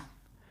playtime. Yeah.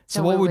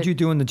 So what would you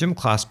do in the gym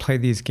class? Play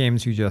these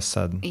games you just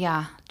said?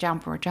 Yeah,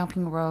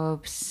 jumping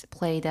ropes,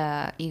 play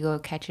the eagle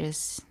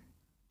catches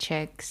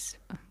chicks,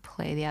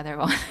 play the other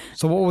one.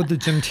 So what would the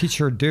gym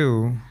teacher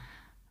do?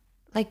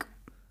 Like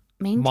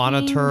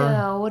maintain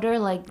the order,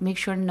 like make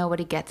sure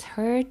nobody gets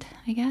hurt,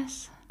 I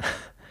guess.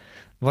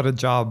 What a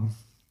job.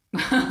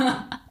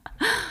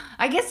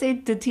 guess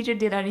the teacher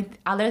did any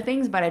other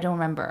things, but I don't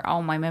remember.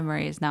 All my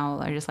memories now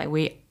are just like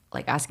we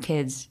like as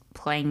kids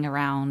playing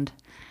around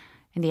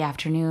in the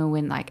afternoon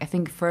when like I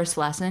think first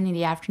lesson in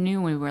the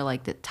afternoon when we were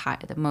like the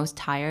most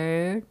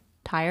tired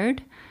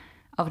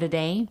of the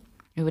day,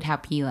 we would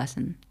have PE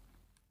lesson.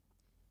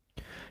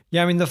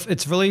 Yeah, I mean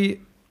it's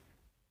really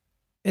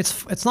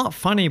it's not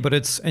funny, but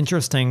it's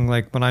interesting.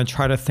 Like when I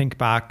try to think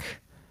back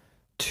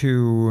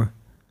to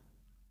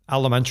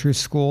elementary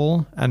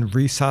school and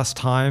recess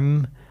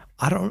time,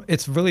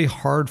 it's really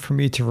hard for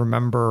me to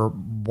remember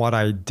what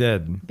I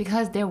did.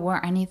 Because there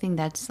weren't anything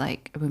that's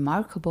like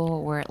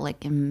remarkable or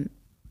like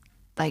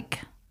like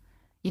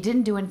you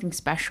didn't do anything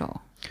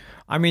special.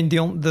 I mean,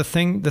 the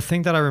thing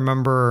that I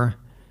remember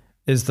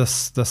is the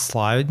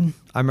slide.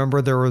 I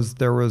remember there was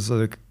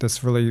like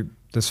this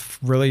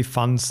really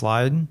fun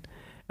slide,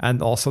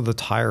 and also the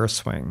tire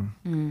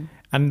swing.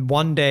 And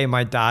one day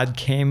my dad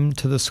came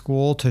to the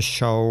school to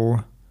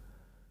show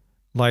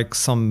like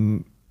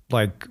some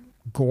like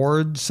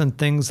gourds and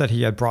things that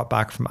he had brought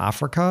back from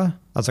Africa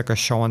as like a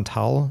show and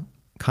tell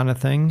kind of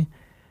thing.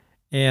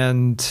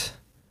 And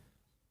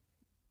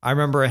I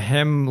remember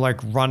him like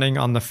running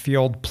on the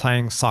field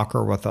playing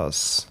soccer with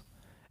us.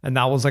 And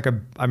that was like I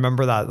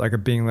remember that like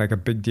it being like a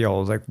big deal. I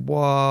was like,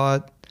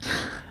 what?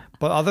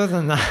 But other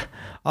than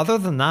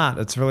that,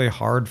 it's really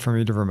hard for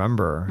me to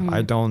remember.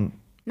 I don't.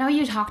 Now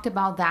you talked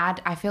about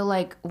that. I feel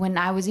like when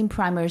I was in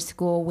primary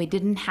school, we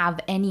didn't have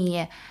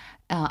any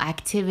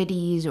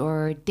activities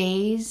or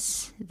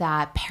days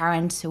that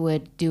parents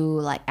would do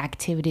like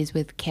activities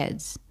with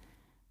kids.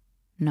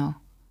 No.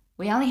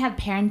 We only had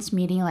parents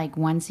meeting like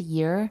once a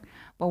year,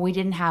 but we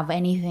didn't have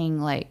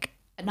anything like.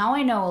 Now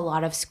I know a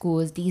lot of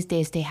schools these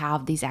days, they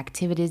have these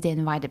activities. They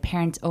invite the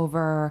parents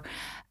over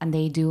and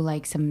they do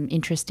like some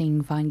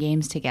interesting fun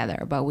games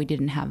together, but we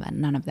didn't have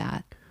none of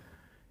that.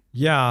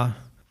 Yeah.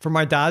 For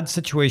my dad's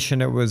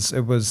situation, it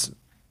was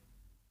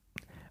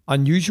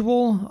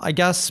unusual, I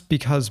guess,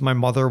 because my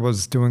mother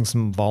was doing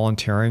some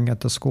volunteering at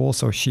the school.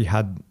 So she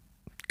had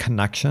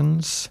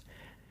connections.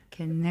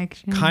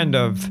 Kind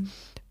of.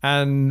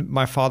 And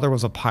my father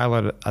was a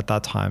pilot at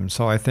that time.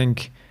 So I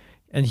think,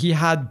 and he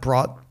had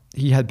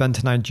been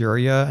to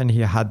Nigeria and he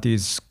had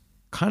these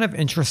kind of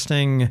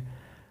interesting,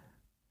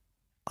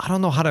 I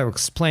don't know how to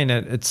explain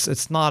it.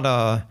 It's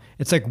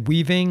like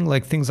weaving,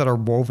 like things that are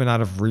woven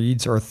out of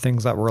reeds or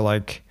things that were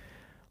like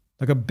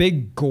a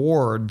big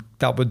gourd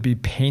that would be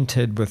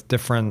painted with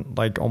different,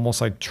 like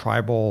almost like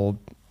tribal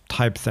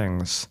type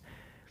things.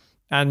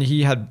 And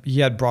he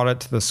had brought it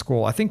to the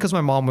school. I think because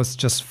my mom was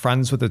just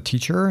friends with the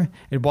teacher.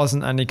 It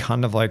wasn't any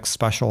kind of like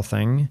special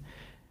thing.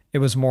 It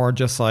was more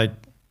just like,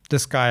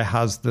 this guy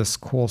has this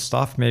cool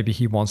stuff. Maybe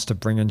he wants to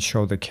bring and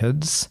show the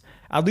kids.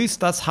 At least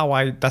that's how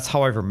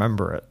I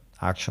remember it,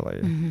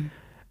 actually.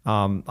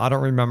 I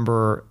don't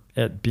remember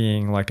it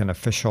being like an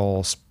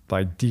official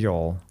like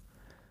deal.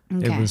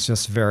 Okay. It was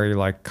just very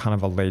like kind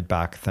of a laid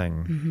back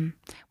thing.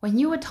 When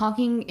you were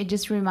talking, it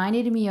just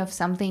reminded me of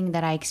something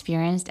that I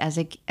experienced as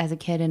a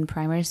kid in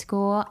primary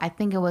school. I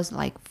think it was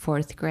like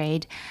 4th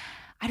grade.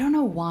 I don't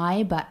know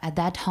why, but at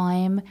that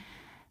time,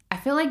 I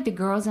feel like the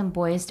girls and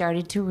boys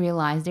started to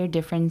realize their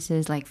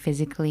differences like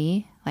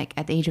physically, like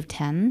at the age of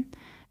 10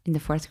 in the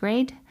 4th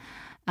grade.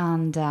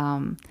 And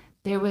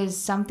there was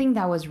something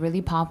that was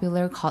really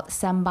popular called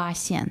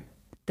Sanba-xian.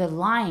 The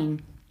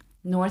line,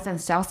 North and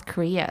South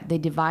Korea, they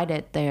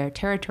divided their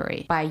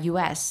territory by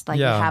US. Like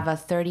you have a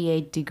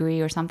 38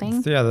 degree or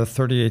something. Yeah, the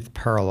 38th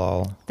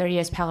parallel.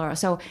 38th parallel.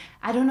 So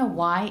I don't know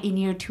why in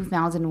year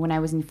 2000 when I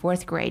was in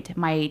 4th grade,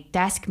 my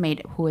desk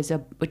mate,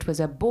 which was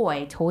a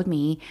boy, told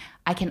me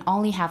I can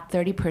only have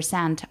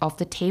 30% of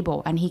the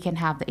table and he can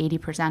have the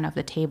 80% of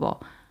the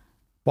table.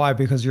 Why?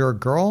 Because you're a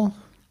girl?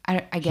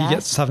 I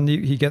guess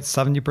he gets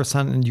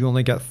 70% and you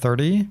only get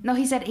 30? No,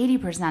 he said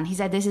 80%. He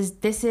said this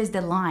is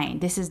the line.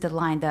 This is the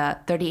line, the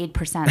 38%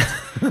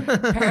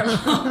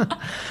 parallel.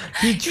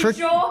 He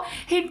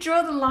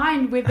drew the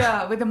line with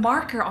a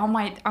marker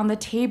on the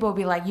table,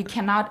 be like, you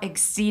cannot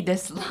exceed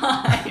this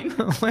line.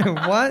 Wait,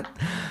 what?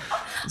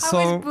 I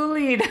was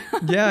bullied.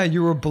 Yeah,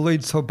 you were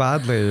bullied so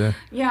badly.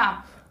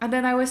 Yeah. And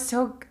then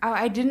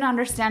I didn't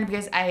understand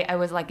because I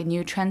was like a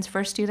new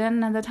transfer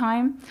student at the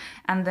time.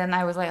 And then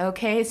I was like,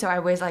 okay. So I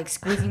was like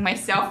squeezing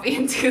myself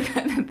into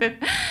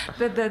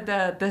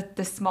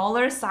the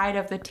smaller side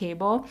of the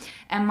table.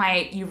 And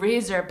my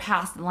eraser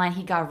passed the line.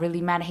 He got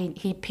really mad.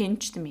 He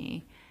pinched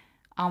me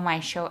on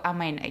my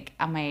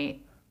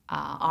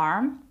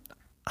arm.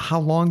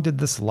 How long did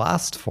this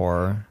last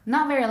for?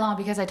 Not very long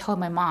because I told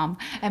my mom,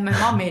 and my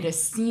mom made a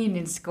scene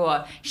in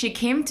school. She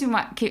came to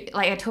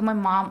I told my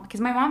mom,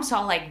 because my mom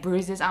saw like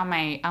bruises on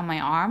my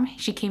arm.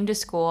 She came to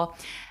school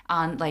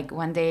on like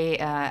one day,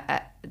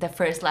 the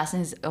first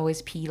lesson is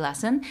always PE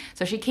lesson.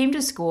 So she came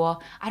to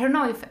school. I don't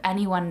know if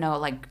anyone know,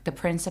 like the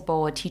principal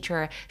or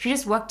teacher, she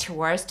just walked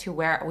towards to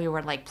where we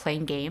were like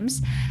playing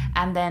games.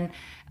 And then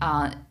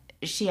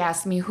she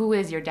asked me, who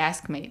is your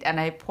desk mate? And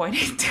I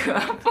pointed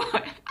to a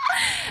boy.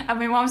 And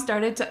my mom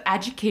started to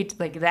educate,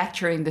 like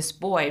lecturing this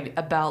boy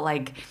about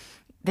like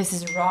this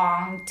is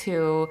wrong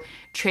to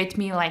treat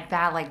me like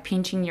that, like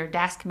pinching your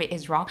desk mate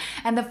is wrong.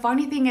 And the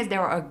funny thing is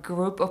there were a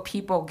group of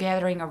people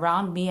gathering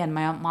around me and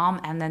my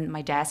mom and then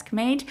my desk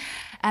mate.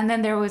 And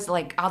then there was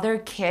like other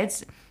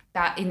kids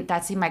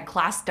that's in my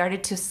class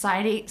started to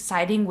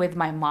siding with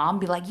my mom,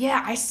 be like,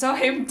 yeah, I saw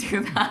him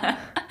do that.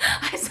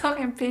 I saw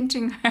him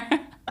pinching her.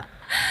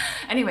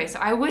 Anyway, so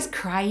I was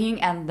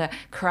crying and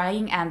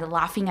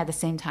laughing at the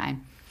same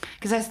time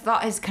because I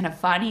thought it's kind of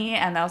funny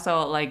and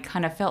also like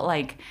kind of felt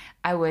like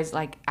I was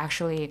like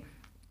actually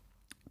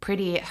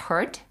pretty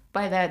hurt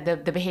by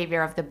the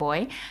behavior of the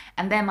boy.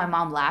 And then my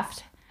mom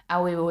left.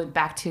 And we went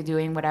back to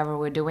doing whatever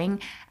we're doing.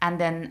 And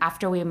then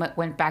after we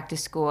went back to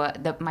school,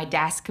 my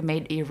desk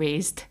mate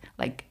erased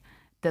like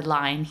the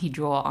line he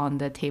drew on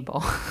the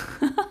table.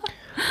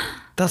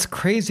 That's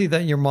crazy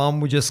that your mom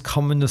would just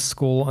come into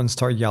school and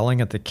start yelling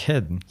at the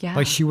kid. Yeah.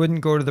 Like she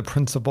wouldn't go to the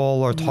principal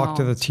or talk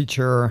to No. the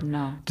teacher.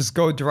 No. Just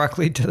go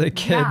directly to the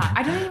kid. Yeah,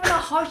 I don't even know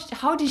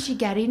how did she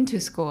get into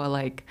school?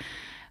 Like,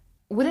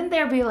 wouldn't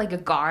there be like a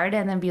guard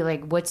and then be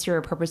like, "What's your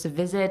purpose of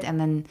visit?"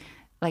 And then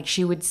like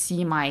she would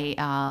see my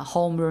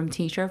homeroom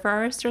teacher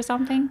first or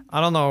something.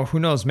 I don't know. Who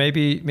knows?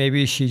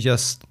 Maybe she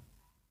just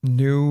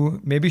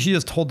knew. Maybe she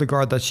just told the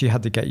guard that she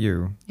had to get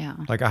you. Yeah.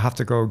 Like I have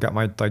to go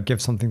get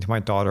give something to my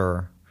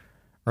daughter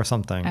or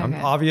something.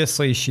 Okay.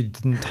 Obviously, she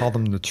didn't tell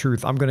them the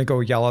truth. I'm gonna go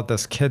yell at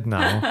this kid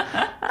now.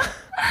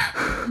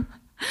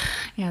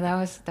 Yeah, that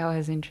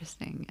was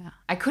interesting. Yeah,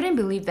 I couldn't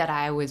believe that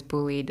I was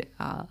bullied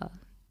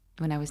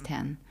when I was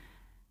 10.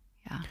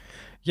 Yeah.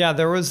 Yeah,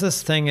 there was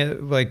this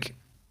thing. Like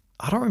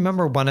I don't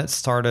remember when it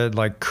started.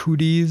 Like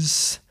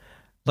cooties.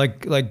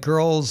 Like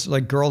girls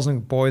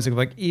and boys would be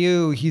like,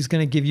 ew, he's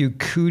gonna give you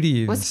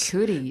cooties. What's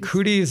cooties?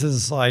 Cooties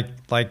is like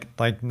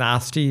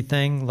nasty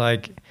thing.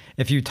 Like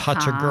if you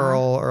touch a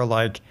girl or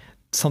like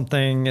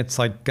something, it's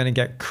like gonna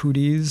get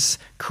cooties.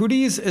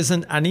 Cooties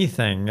isn't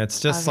anything. It's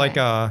just Okay. like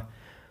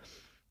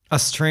a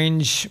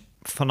strange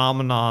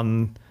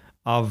phenomenon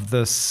of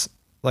this.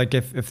 Like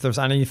if there's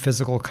any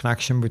physical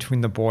connection between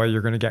the boy,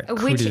 you're gonna get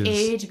cooties. Which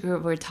age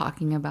group we're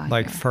talking about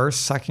Like here?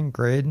 first, second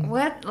grade.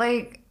 What,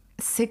 like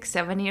 6,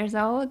 7 years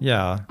old?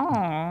 Yeah.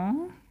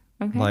 Oh,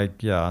 okay.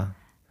 Like, yeah.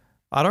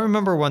 I don't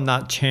remember when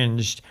that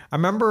changed. I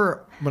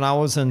remember when I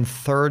was in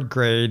third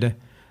grade,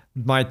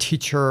 my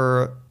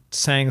teacher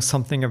saying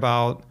something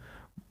about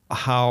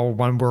how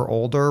when we're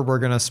older, we're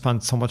going to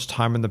spend so much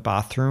time in the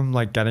bathroom,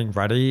 like getting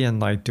ready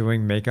and like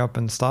doing makeup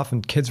and stuff.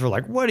 And kids were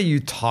like, what are you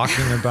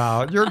talking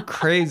about? You're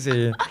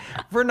crazy.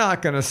 We're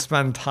not going to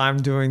spend time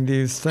doing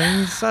these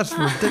things. That's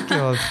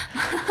ridiculous.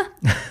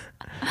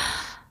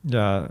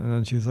 Yeah. And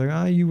then she was like,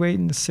 oh, you wait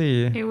and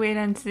see. You wait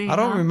and see. I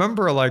don't huh?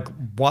 remember like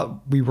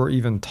what we were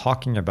even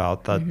talking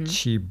about that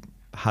she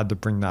had to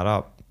bring that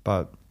up,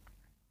 but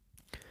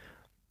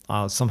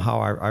somehow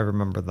I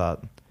remember that.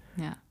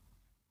 Yeah.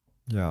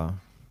 Yeah.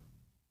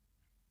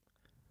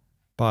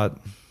 But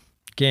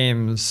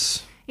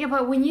games. Yeah,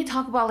 but when you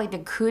talk about like the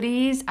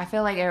cooties, I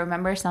feel like I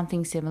remember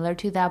something similar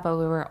to that, but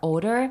we were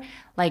older.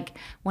 Like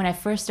when I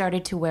first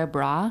started to wear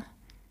bra,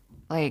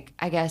 like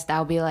I guess that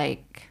would be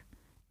like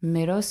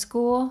middle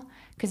school.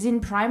 Because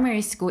in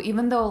primary school,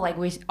 even though like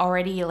we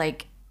already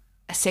like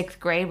 6th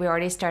grade, we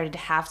already started to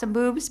have some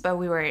boobs, but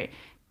we weren't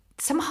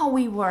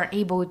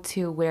able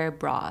to wear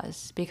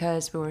bras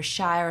because we were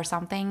shy or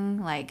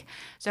something. Like,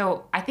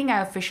 so I think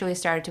I officially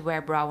started to wear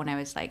a bra when I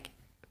was like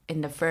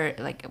in the first,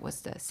 like it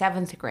was the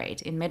 7th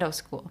grade in middle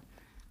school.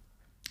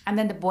 And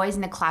then the boys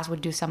in the class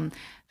would do some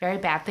very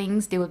bad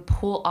things. They would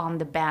pull on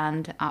the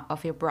band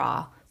of your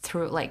bra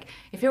through, like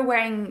if you're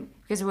wearing,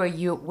 because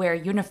you wear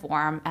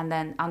uniform and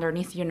then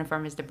underneath the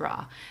uniform is the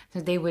bra.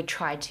 So they would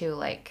try to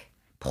like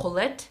pull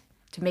it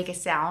to make a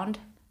sound,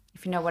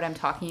 if you know what I'm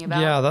talking about.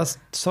 Yeah, that's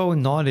so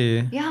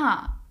naughty.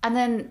 Yeah. And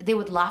then they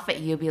would laugh at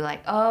you, be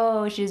like,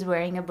 oh, she's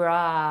wearing a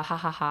bra. Ha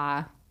ha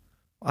ha.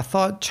 I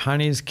thought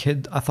Chinese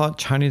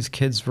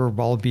kids were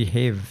well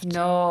behaved.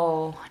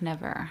 No,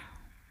 never.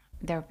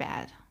 They're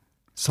bad.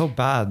 So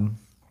bad.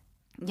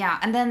 Yeah.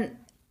 And then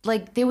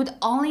like they would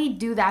only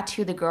do that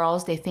to the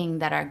girls they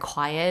think that are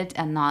quiet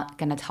and not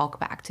gonna talk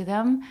back to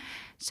them.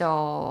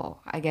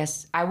 So I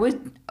guess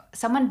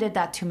someone did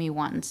that to me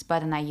once, but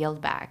then I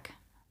yelled back.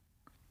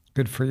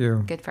 Good for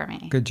you. Good for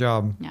me. Good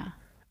job. Yeah.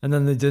 And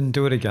then they didn't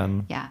do it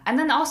again. Yeah. And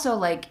then also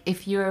like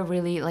if you're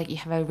really like you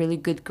have a really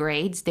good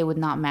grades, they would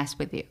not mess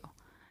with you.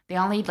 They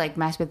only like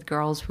mess with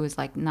girls who's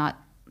like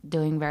not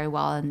doing very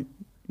well in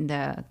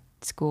the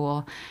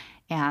school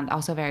and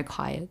also very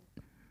quiet.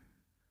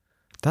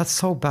 That's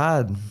so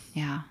bad.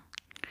 Yeah.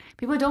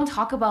 People don't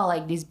talk about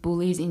like these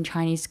bullies in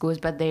Chinese schools,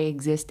 but they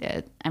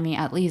existed. I mean,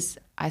 at least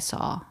I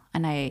saw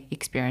and I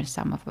experienced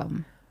some of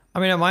them. I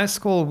mean, at my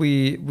school,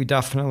 we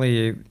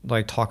definitely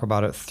like talk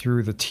about it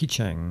through the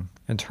teaching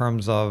in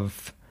terms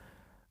of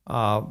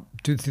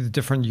due to the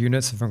different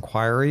units of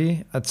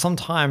inquiry. At some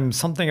time,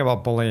 something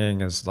about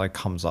bullying is like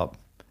comes up.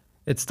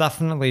 It's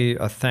definitely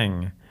a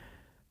thing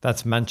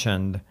that's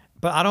mentioned,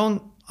 but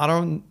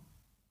I'm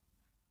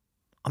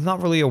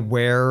not really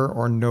aware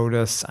or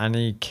notice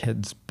any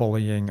kids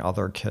bullying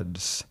other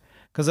kids.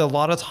 Because a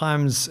lot of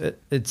times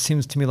it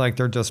seems to me like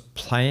they're just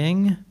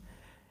playing,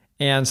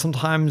 and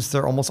sometimes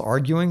they're almost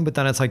arguing, but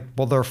then it's like,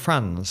 well, they're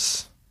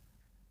friends,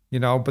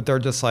 but they're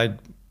just like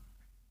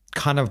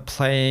kind of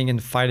playing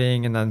and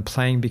fighting, and then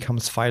playing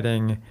becomes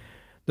fighting.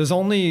 There's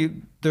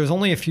only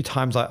a few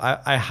times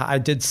I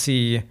did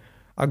see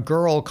a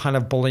girl kind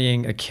of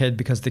bullying a kid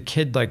because the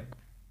kid like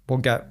will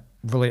get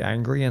really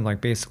angry and like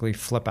basically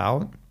flip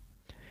out,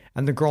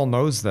 and the girl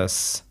knows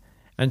this,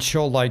 and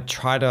she'll like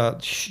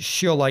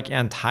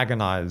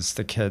antagonize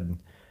the kid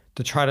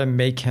to try to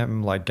make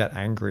him like get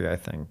angry. I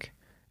think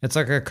it's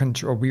like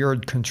a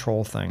weird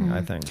control thing.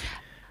 I think.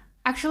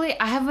 Actually,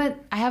 I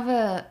have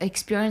a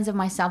experience of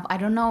myself. I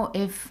don't know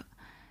if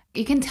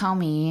you can tell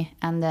me,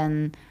 and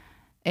then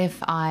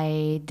if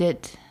I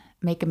did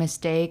make a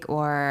mistake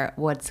or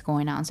what's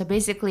going on. So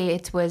basically, I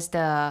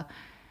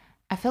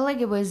feel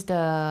like it was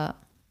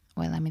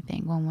wait, let me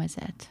think. When was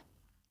it?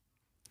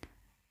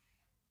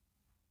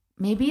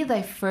 Maybe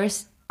like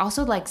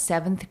also like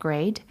 7th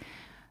grade.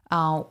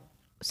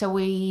 So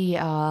we,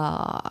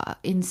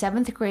 in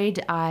 7th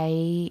grade,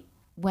 I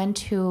went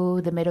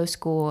to the middle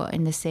school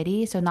in the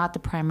city. So not the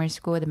primary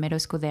school, the middle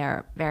school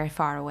there, very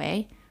far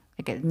away,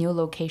 like a new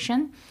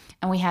location.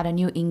 And we had a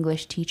new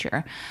English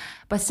teacher.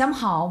 But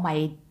somehow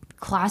my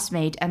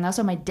classmate and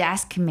also my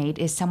desk mate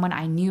is someone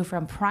I knew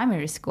from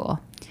primary school.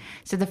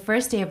 So the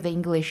first day of the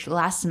English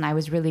lesson, I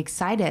was really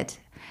excited.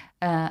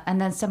 And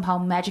then somehow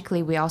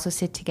magically we also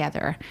sit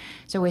together.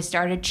 So we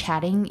started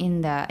chatting in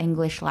the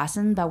English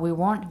lesson, but we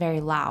weren't very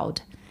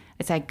loud.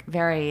 It's like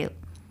very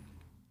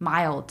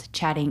mild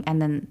chatting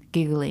and then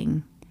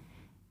giggling.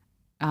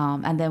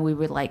 And then we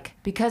would like,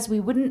 because I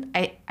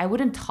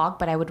wouldn't talk,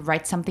 but I would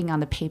write something on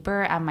the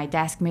paper and my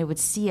desk mate would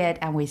see it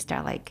and we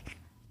start like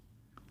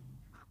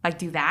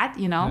do that,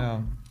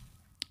 Yeah.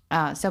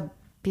 So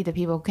the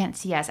people who can't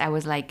see us, I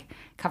was like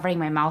covering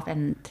my mouth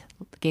and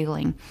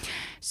giggling.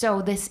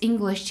 So this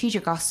English teacher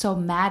got so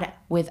mad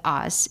with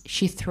us.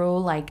 She threw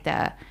like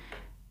the,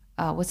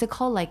 what's it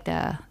called? Like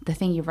the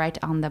thing you write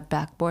on the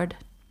blackboard.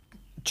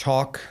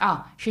 Chalk.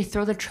 Oh, she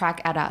threw the chalk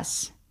at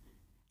us.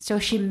 So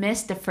she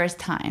missed the first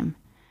time.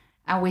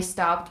 And we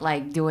stopped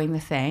like doing the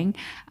thing.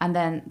 And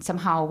then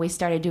somehow we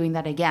started doing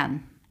that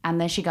again. And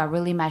then she got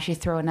really mad. She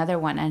threw another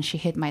one and she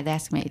hit my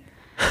desk mate.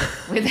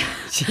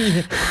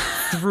 She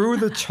threw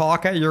the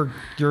chalk at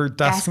your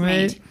desk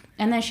mate?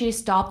 And then she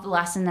stopped the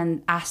lesson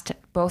and asked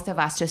both of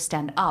us to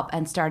stand up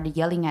and started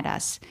yelling at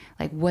us.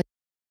 Like, what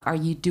are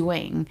you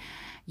doing?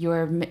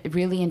 You're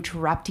really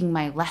interrupting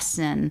my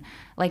lesson.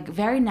 Like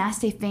very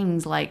nasty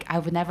things like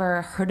I've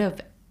never heard of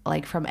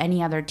like from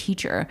any other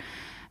teacher.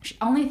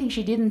 Only thing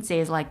she didn't say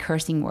is like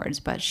cursing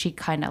words, but she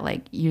kind of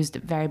like used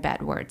very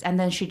bad words. And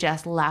then she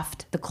just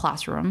left the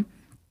classroom.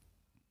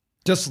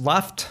 Just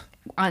left?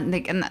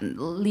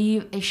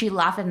 She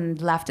left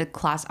and left the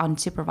class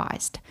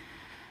unsupervised.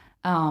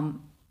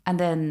 And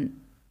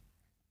then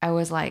I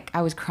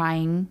was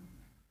crying.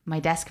 My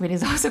desk mate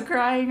is also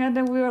crying. And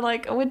then we were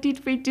like, what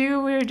did we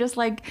do? We were just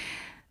like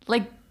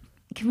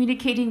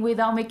communicating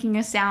without making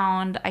a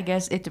sound. I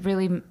guess it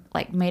really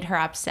like made her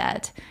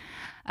upset.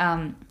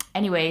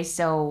 Anyway,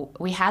 so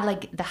we had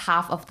like the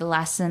half of the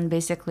lesson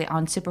basically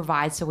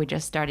unsupervised. So we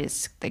just started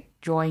like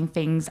drawing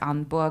things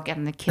on book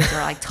and the kids were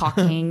like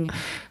talking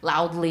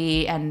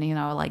loudly and,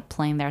 like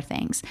playing their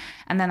things.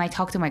 And then I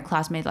talked to my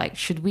classmate, like,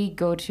 should we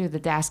go to the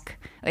desk,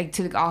 like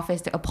to the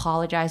office to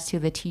apologize to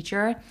the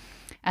teacher?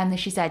 And then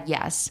she said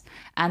yes.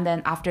 And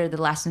then after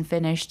the lesson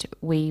finished,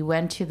 we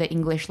went to the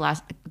English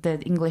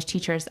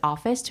teacher's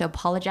office to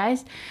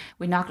apologize.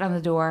 We knocked on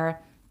the door,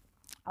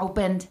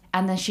 opened,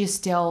 and then she's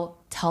still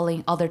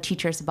telling other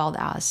teachers about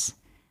us.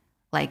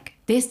 Like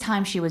this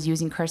time she was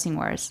using cursing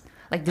words.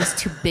 Like these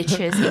two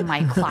bitches in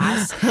my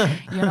class,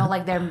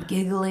 like they're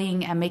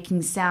giggling and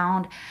making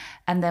sound.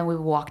 And then we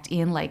walked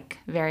in like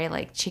very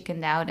like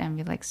chickened out and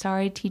be like,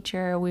 sorry,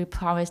 teacher, we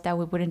promised that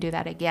we wouldn't do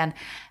that again.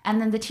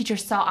 And then the teacher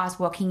saw us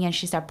walking in.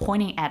 She started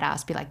pointing at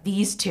us, be like,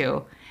 these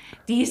two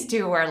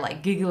were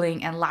like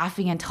giggling and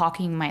laughing and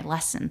talking in my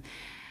lesson.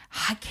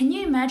 Can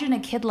you imagine a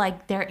kid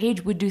like their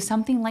age would do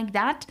something like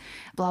that?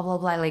 Blah, blah,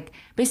 blah. Like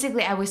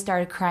basically I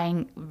started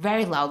crying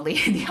very loudly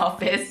in the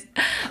office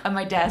and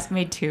my desk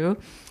mate too.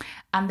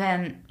 And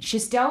then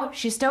she's still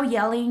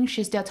yelling,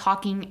 she's still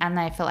talking, and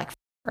I feel like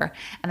her,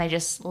 and I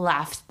just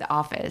left the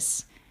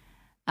office.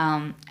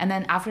 And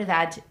then after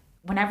that,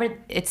 whenever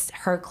it's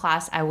her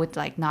class, I would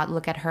like not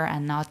look at her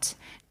and not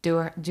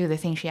do the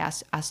thing she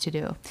asked us to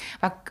do.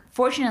 But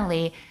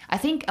fortunately, I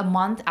think a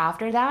month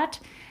after that,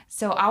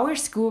 so our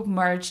school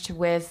merged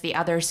with the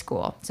other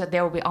school. So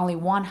there will be only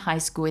one high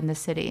school in the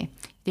city.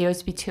 There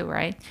used to be two,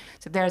 right?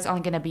 So there's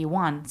only going to be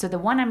one. So the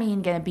one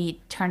going to be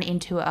turned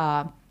into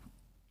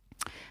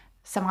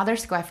some other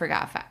school. I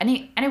forgot.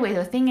 Anyway,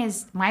 the thing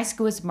is, my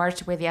school is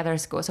merged with the other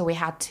school. So we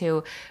had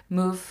to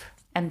move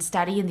and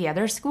study in the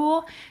other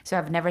school. So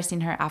I've never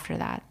seen her after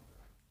that.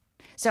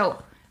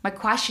 So my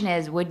question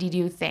is, what did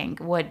you think?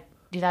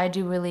 Did I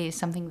do really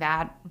something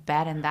that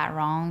bad and that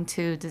wrong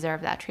to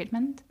deserve that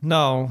treatment?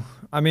 No.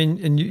 I mean,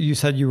 and you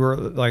said you were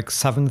like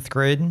 7th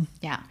grade?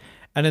 Yeah.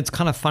 And it's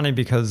kind of funny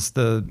because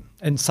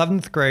in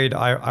 7th grade,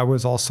 I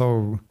was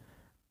also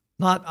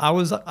not, I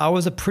was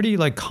a pretty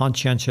like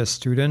conscientious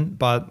student,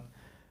 but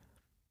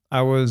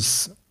I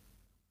was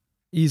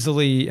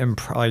easily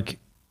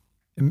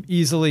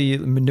easily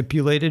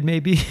manipulated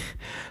maybe.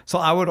 So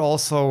I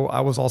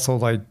was also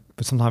like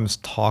would sometimes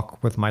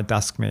talk with my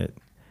desk mate.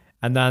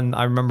 And then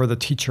I remember the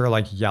teacher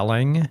like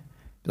yelling,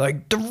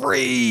 like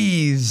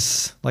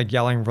DeVries, like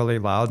yelling really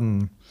loud.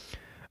 And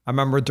I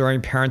remember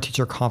during parent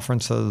teacher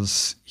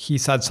conferences, he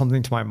said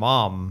something to my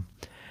mom.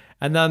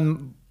 And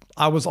then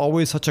I was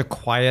always such a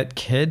quiet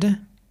kid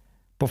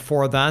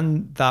before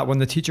then that when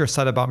the teacher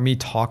said about me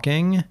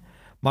talking,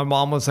 my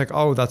mom was like,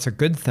 "Oh, that's a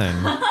good thing."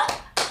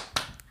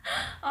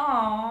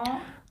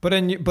 Aww. But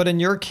in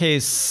your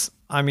case,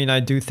 I mean, I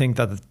do think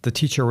that the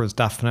teacher was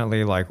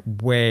definitely like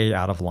way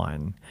out of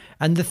line.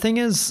 And the thing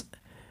is,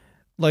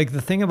 like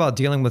the thing about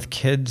dealing with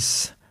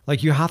kids,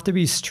 like you have to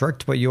be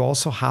strict, but you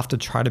also have to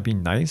try to be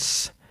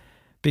nice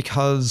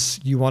because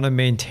you want to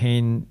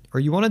maintain or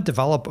you want to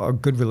develop a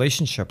good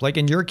relationship. Like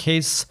in your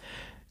case,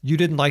 you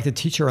didn't like the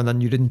teacher and then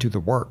you didn't do the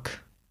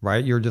work,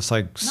 right? You're just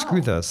like, screw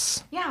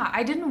this. Yeah,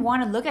 I didn't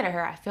want to look at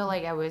her. I feel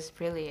like I was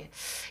really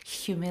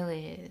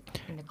humiliated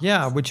in the class.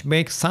 Yeah, which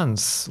makes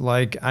sense.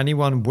 Like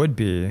anyone would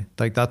be.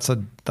 Like that's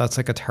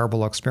like a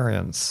terrible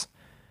experience.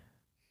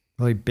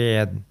 Really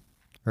bad,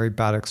 very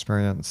bad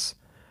experience.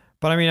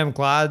 But I mean, I'm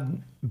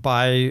glad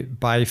by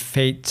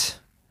fate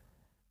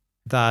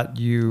that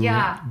you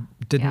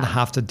didn't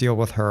have to deal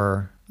with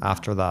her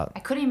after that. I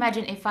couldn't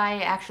imagine if I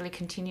actually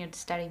continued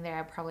studying there,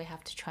 I'd probably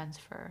have to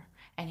transfer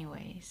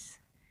anyways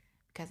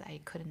because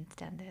I couldn't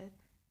stand it.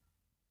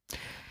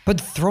 But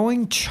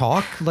throwing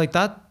chalk like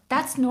that?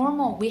 That's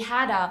normal. We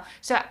had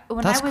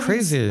That's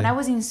crazy. When I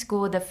was in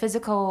school, the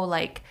physical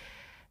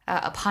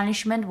a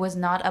punishment was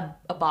not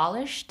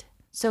abolished.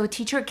 So a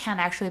teacher can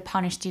actually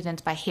punish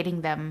students by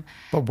hitting them.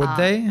 But would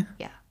they?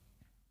 Yeah.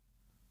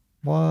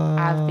 What?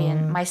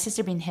 My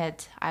sister been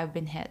hit. I've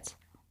been hit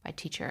by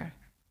teacher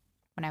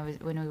when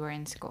we were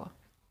in school.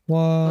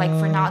 What? Like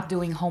for not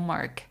doing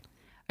homework,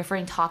 or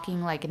for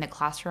talking like in the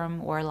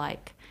classroom, or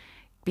like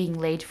being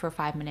late for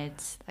 5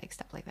 minutes, like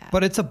stuff like that.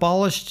 But it's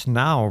abolished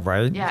now,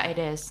 right? Yeah, it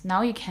is.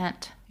 Now you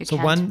can't. So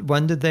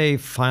when did they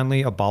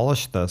finally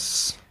abolish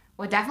this?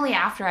 Well, definitely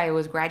after I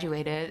was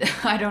graduated.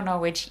 I don't know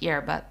which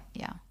year, but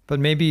yeah. But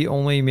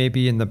only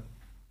in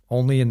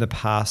the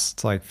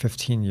past like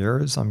 15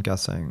 years, I'm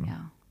guessing.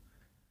 Yeah.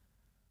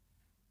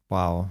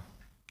 Wow.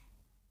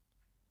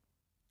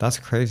 That's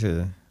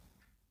crazy.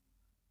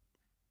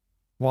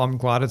 Well, I'm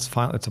glad it's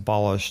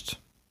abolished.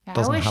 Yeah,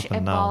 Doesn't I wish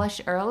happen now.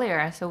 abolished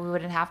earlier so we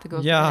wouldn't have to go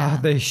through Yeah,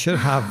 that. they should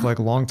have like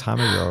a long time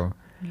ago.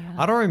 Yeah.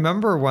 I don't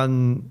remember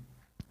when.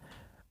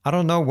 I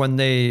don't know when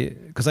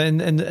because in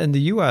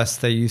the US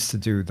they used to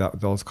do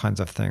those kinds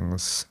of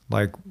things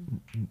like,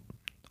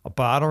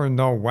 but I don't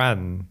know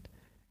when.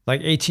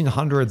 Like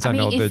 1800s, I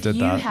know they did that. If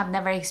you have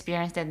never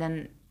experienced it,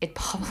 then it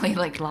probably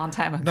like a long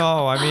time ago.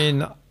 No, I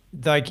mean,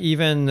 like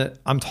even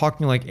I'm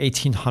talking like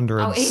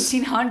 1800s. Oh,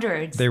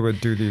 1800s. They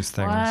would do these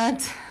things.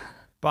 What?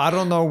 But I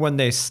don't know when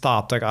they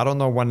stopped. Like I don't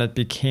know when it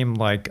became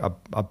like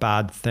a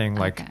bad thing.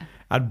 Like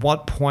at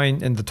what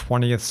point in the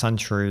 20th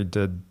century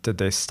did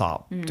they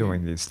stop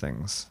doing these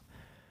things?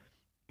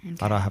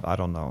 Okay. I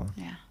don't know.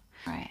 Yeah.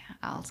 All right.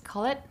 I'll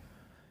call it.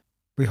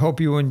 We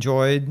hope you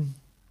enjoyed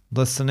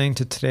listening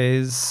to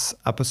today's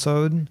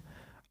episode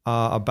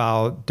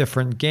about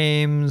different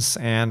games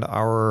and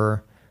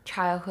our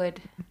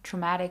childhood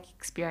traumatic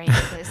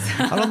experiences.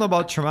 I don't know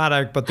about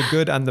traumatic, but the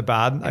good and the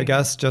bad, I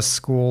guess, just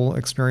school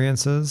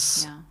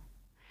experiences. Yeah.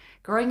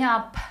 Growing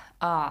up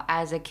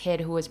as a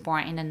kid who was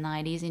born in the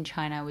 90s in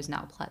China was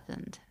not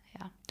pleasant.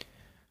 Yeah.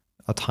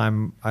 A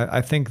time,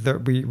 I think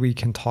that we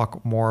can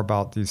talk more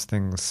about these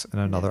things in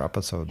another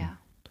episode. Yeah.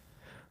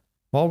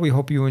 Well, we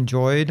hope you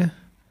enjoyed.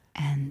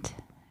 And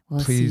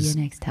we'll see you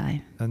next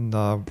time. And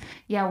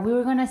we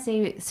were gonna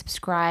say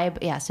subscribe.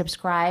 Yeah,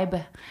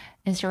 subscribe.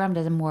 Instagram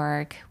doesn't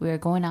work. We're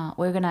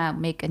gonna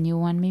make a new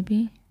one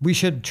maybe. We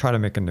should try to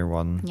make a new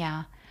one.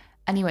 Yeah.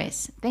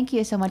 Anyways, thank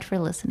you so much for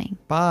listening.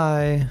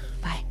 Bye.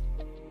 Bye.